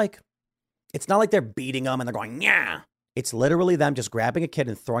not like they're beating them and they're going, yeah. It's literally them just grabbing a kid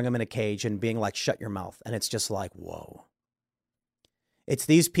and throwing him in a cage and being like, shut your mouth. And it's just like, whoa. It's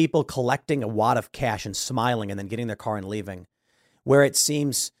these people collecting a wad of cash and smiling and then getting their car and leaving, where it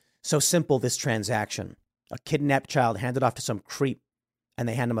seems so simple, this transaction. A kidnapped child handed off to some creep and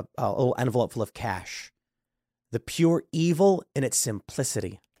they hand him a little envelope full of cash. The pure evil in its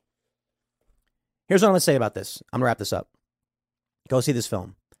simplicity. Here's what I'm going to say about this. I'm going to wrap this up. Go see this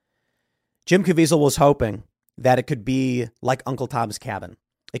film. Jim Caviezel was hoping that it could be like Uncle Tom's Cabin.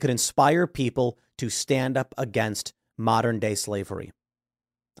 It could inspire people to stand up against modern day slavery.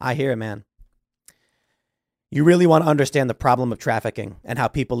 I hear it, man. You really want to understand the problem of trafficking and how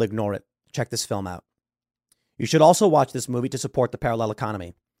people ignore it. Check this film out. You should also watch this movie to support the parallel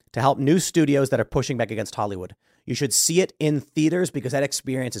economy, to help new studios that are pushing back against Hollywood. You should see it in theaters because that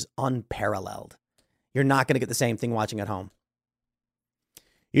experience is unparalleled. You're not going to get the same thing watching at home.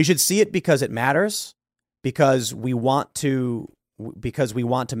 You should see it because it matters, because we want to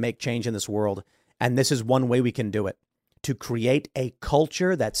make change in this world. And this is one way we can do it, to create a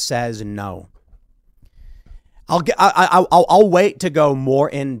culture that says no. I'll wait to go more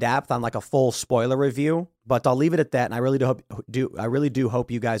in depth on like a full spoiler review, but I'll leave it at that. And I really do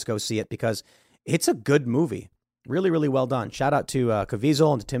hope you guys go see it because it's a good movie. Really, really well done. Shout out to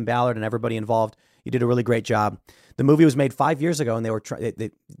Caviezel and to Tim Ballard and everybody involved. You did a really great job. The movie was made 5 years ago, and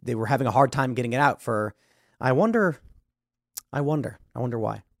they were having a hard time getting it out for. I wonder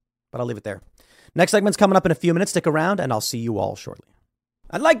why. But I'll leave it there. Next segment's coming up in a few minutes. Stick around, and I'll see you all shortly.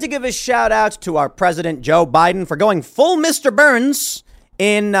 I'd like to give a shout out to our President Joe Biden for going full Mr. Burns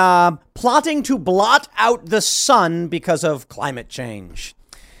in plotting to blot out the sun because of climate change.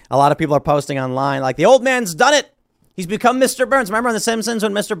 A lot of people are posting online like the old man's done it. He's become Mr. Burns. Remember on The Simpsons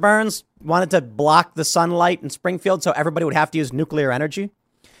when Mr. Burns wanted to block the sunlight in Springfield so everybody would have to use nuclear energy?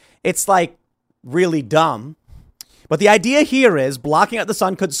 It's like really dumb. But the idea here is blocking out the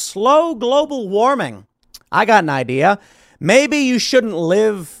sun could slow global warming. I got an idea. Maybe you shouldn't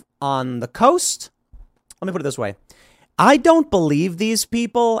live on the coast. Let me put it this way. I don't believe these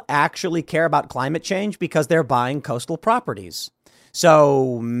people actually care about climate change because they're buying coastal properties.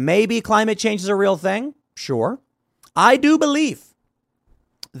 So maybe climate change is a real thing. Sure. I do believe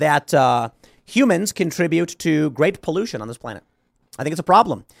that humans contribute to great pollution on this planet. I think it's a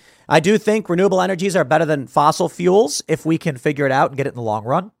problem. I do think renewable energies are better than fossil fuels if we can figure it out and get it in the long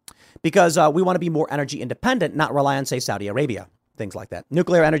run, because we want to be more energy independent, not rely on, say, Saudi Arabia, things like that.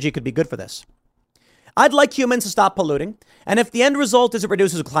 Nuclear energy could be good for this. I'd like humans to stop polluting. And if the end result is it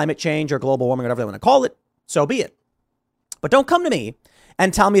reduces climate change or global warming, whatever they want to call it, so be it. But don't come to me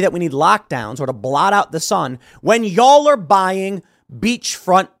and tell me that we need lockdowns or to blot out the sun when y'all are buying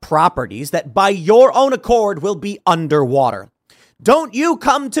beachfront properties that by your own accord will be underwater. Don't you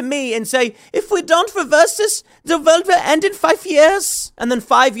come to me and say, if we don't reverse this, the world will end in 5 years. And then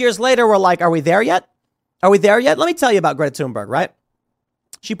 5 years later, we're like, are we there yet? Are we there yet? Let me tell you about Greta Thunberg, right?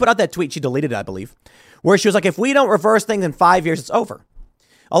 She put out that tweet, she deleted it, I believe, where she was like, if we don't reverse things in 5 years, it's over.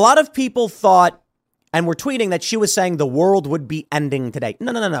 A lot of people thought and were tweeting that she was saying the world would be ending today.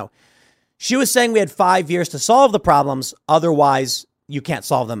 No. She was saying we had 5 years to solve the problems. Otherwise, you can't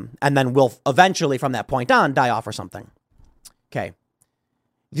solve them. And then we'll eventually, from that point on, die off or something. Okay.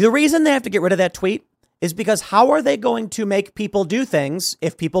 The reason they have to get rid of that tweet is because how are they going to make people do things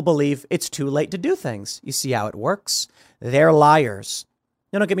if people believe it's too late to do things? You see how it works? They're liars.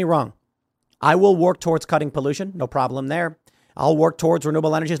 No, don't get me wrong. I will work towards cutting pollution. No problem there. I'll work towards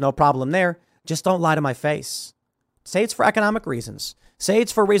renewable energies. No problem there. Just don't lie to my face. Say it's for economic reasons. Say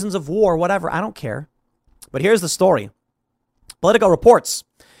it's for reasons of war, whatever. I don't care. But here's the story. Politico reports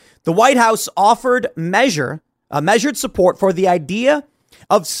the White House offered measured support for the idea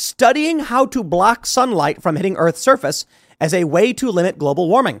of studying how to block sunlight from hitting Earth's surface as a way to limit global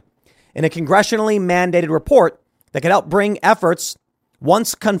warming in a congressionally mandated report that could help bring efforts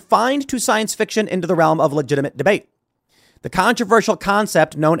once confined to science fiction into the realm of legitimate debate. The controversial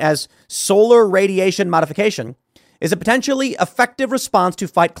concept known as solar radiation modification is a potentially effective response to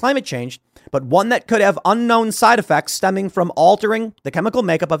fight climate change, but one that could have unknown side effects stemming from altering the chemical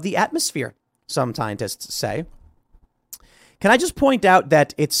makeup of the atmosphere, some scientists say. Can I just point out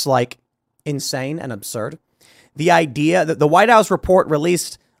that it's like insane and absurd? The idea that the White House report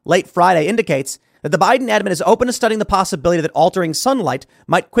released late Friday indicates that the Biden admin is open to studying the possibility that altering sunlight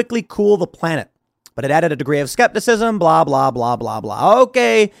might quickly cool the planet. But it added a degree of skepticism, blah, blah, blah, blah, blah.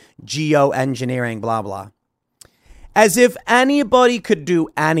 Okay, geoengineering, blah, blah. As if anybody could do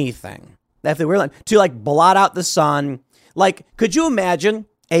anything. If they were to like blot out the sun. Like, could you imagine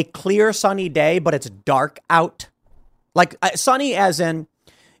a clear sunny day, but it's dark out? Like sunny as in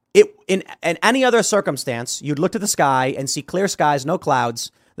any other circumstance, you'd look to the sky and see clear skies, no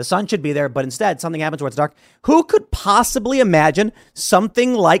clouds. The sun should be there, but instead something happens where it's dark. Who could possibly imagine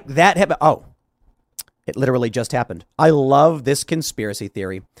something like that happen? Oh, it literally just happened. I love this conspiracy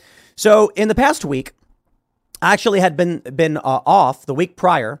theory. So in the past week, I actually had been off the week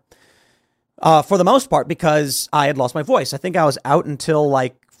prior for the most part because I had lost my voice. I think I was out until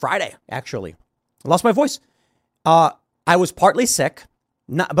like Friday, actually. I lost my voice. I was partly sick,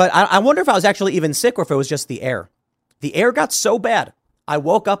 but I wonder if I was actually even sick or if it was just the air. The air got so bad. I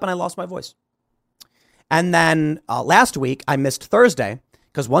woke up and I lost my voice. And then last week, I missed Thursday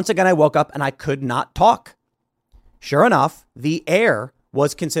because once again, I woke up and I could not talk. Sure enough, the air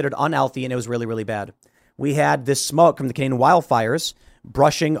was considered unhealthy and it was really, really bad. We had this smoke from the Canadian wildfires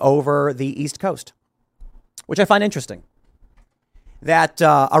brushing over the East Coast, which I find interesting. That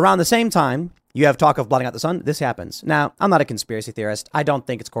around the same time, you have talk of blotting out the sun. This happens. Now, I'm not a conspiracy theorist. I don't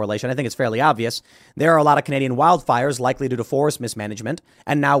think it's correlation. I think it's fairly obvious. There are a lot of Canadian wildfires likely due to forest mismanagement,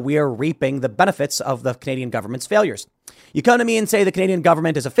 and now we are reaping the benefits of the Canadian government's failures. You come to me and say the Canadian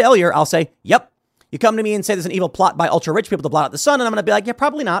government is a failure, I'll say, yep. You come to me and say there's an evil plot by ultra-rich people to blot out the sun, and I'm going to be like, yeah,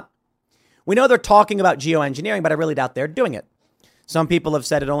 probably not. We know they're talking about geoengineering, but I really doubt they're doing it. Some people have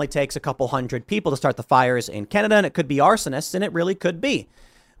said it only takes a couple hundred people to start the fires in Canada, and it could be arsonists, and it really could be.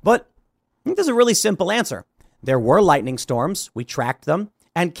 But I think there's a really simple answer. There were lightning storms. We tracked them.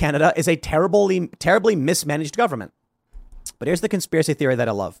 And Canada is a terribly mismanaged government. But here's the conspiracy theory that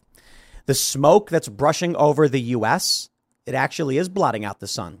I love. The smoke that's brushing over the U.S., it actually is blotting out the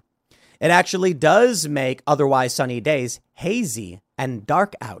sun. It actually does make otherwise sunny days hazy and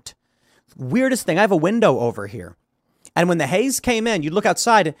dark out. Weirdest thing, I have a window over here. And when the haze came in, you'd look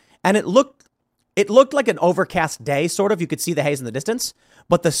outside and it looked like an overcast day, sort of. You could see the haze in the distance.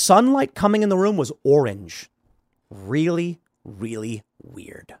 But the sunlight coming in the room was orange. Really, really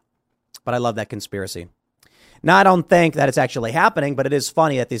weird. But I love that conspiracy. Now, I don't think that it's actually happening, but it is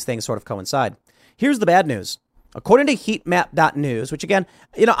funny that these things sort of coincide. Here's the bad news. According to heatmap.news, which again,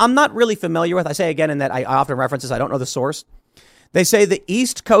 I'm not really familiar with. I say again in that I often reference this. I don't know the source. They say the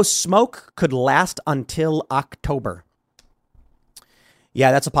East Coast smoke could last until October.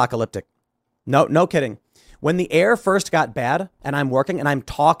 Yeah, that's apocalyptic. No kidding. When the air first got bad and I'm working and I'm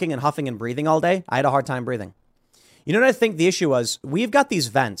talking and huffing and breathing all day, I had a hard time breathing. You know what I think the issue was? We've got these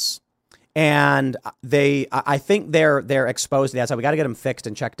vents and I think they're exposed to the outside. We got to get them fixed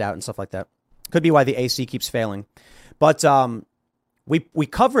and checked out and stuff like that. Could be why the AC keeps failing. But we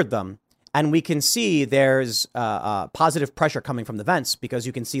covered them and we can see there's positive pressure coming from the vents because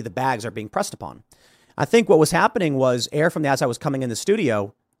you can see the bags are being pressed upon. I think what was happening was air from the outside was coming in the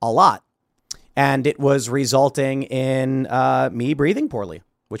studio a lot. And it was resulting in me breathing poorly,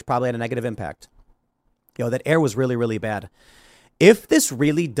 which probably had a negative impact. That air was really, really bad. If this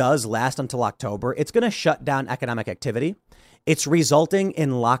really does last until October, it's going to shut down economic activity. It's resulting in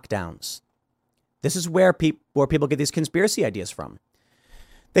lockdowns. This is where people get these conspiracy ideas from.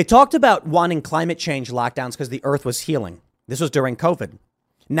 They talked about wanting climate change lockdowns because the earth was healing. This was during COVID.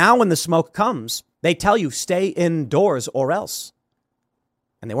 Now, when the smoke comes, they tell you stay indoors or else.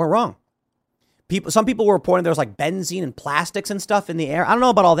 And they weren't wrong. Some people were reporting there was like benzene and plastics and stuff in the air. I don't know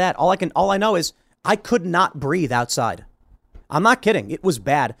about all that. All I know is I could not breathe outside. I'm not kidding. It was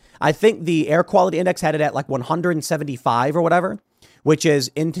bad. I think the air quality index had it at like 175 or whatever, which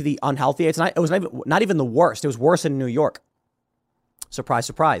is into the unhealthy. It was not even the worst. It was worse in New York. Surprise,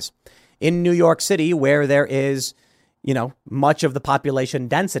 surprise. In New York City, where there is, much of the population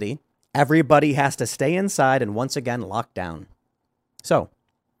density, everybody has to stay inside and once again lock down. So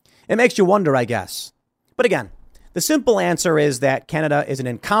it makes you wonder, I guess. But again, the simple answer is that Canada is an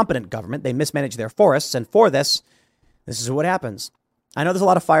incompetent government. They mismanage their forests. And for this is what happens. I know there's a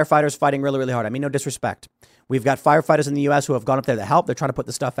lot of firefighters fighting really, really hard. I mean, no disrespect. We've got firefighters in the U.S. who have gone up there to help. They're trying to put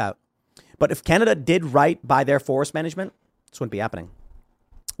the stuff out. But if Canada did right by their forest management, this wouldn't be happening.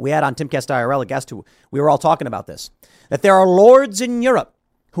 We had on Timcast IRL a guest who we were all talking about this, that there are lords in Europe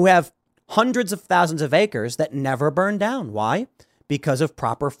who have hundreds of thousands of acres that never burn down. Why? Because of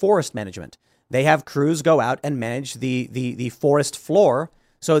proper forest management. They have crews go out and manage the forest floor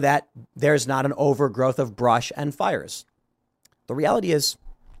so that there's not an overgrowth of brush and fires. The reality is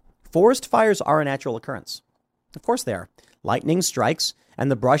forest fires are a natural occurrence. Of course they are. Lightning strikes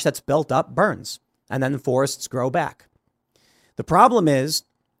and the brush that's built up burns and then the forests grow back. The problem is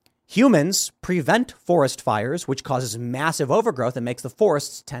humans prevent forest fires, which causes massive overgrowth and makes the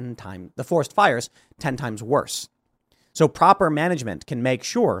forest fires 10 times worse. So proper management can make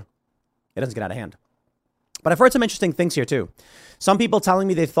sure it doesn't get out of hand. But I've heard some interesting things here, too. Some people telling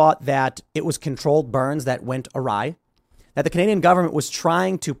me they thought that it was controlled burns that went awry, that the Canadian government was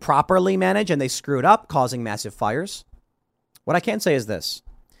trying to properly manage and they screwed up, causing massive fires. What I can say is this.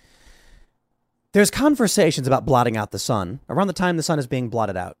 There's conversations about blotting out the sun around the time the sun is being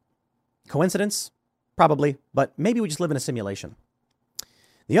blotted out. Coincidence? Probably, but maybe we just live in a simulation.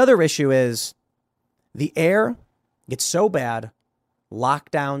 The other issue is The air gets so bad,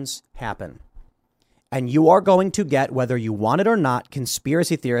 lockdowns happen. And you are going to get, whether you want it or not,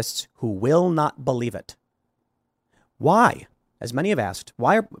 conspiracy theorists who will not believe it. Why? As many have asked,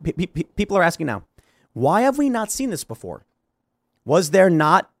 why are people are asking now, why have we not seen this before? Was there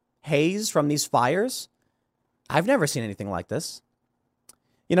not haze from these fires? I've never seen anything like this.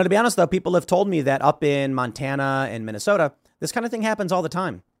 You know, to be honest, though, people have told me that up in Montana and Minnesota, this kind of thing happens all the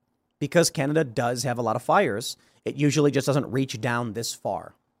time because Canada does have a lot of fires. It usually just doesn't reach down this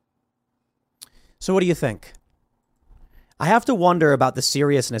far. So what do you think? I have to wonder about the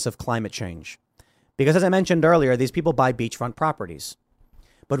seriousness of climate change because, as I mentioned earlier, these people buy beachfront properties.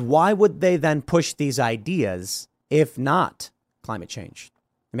 But why would they then push these ideas if not climate change?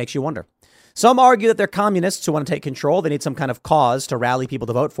 It makes you wonder. Some argue that they're communists who want to take control. They need some kind of cause to rally people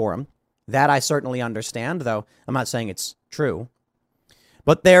to vote for them. That I certainly understand, though I'm not saying it's true.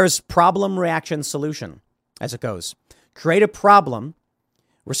 But there's problem, reaction, solution, as it goes. Create a problem,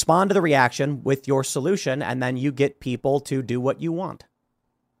 respond to the reaction with your solution, and then you get people to do what you want.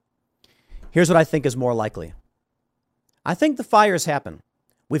 Here's what I think is more likely. I think the fires happen.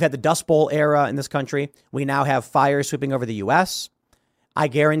 We've had the Dust Bowl era in this country. We now have fires sweeping over the U.S. I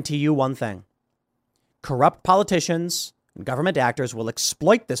guarantee you one thing. Corrupt politicians and government actors will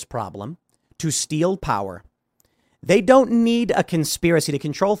exploit this problem to steal power. They don't need a conspiracy to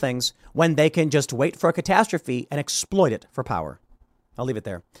control things when they can just wait for a catastrophe and exploit it for power. I'll leave it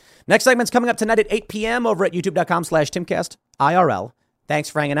there. Next segment's coming up tonight at 8 p.m. over at youtube.com/TimCastIRL. Thanks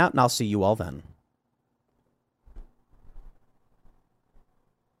for hanging out, and I'll see you all then.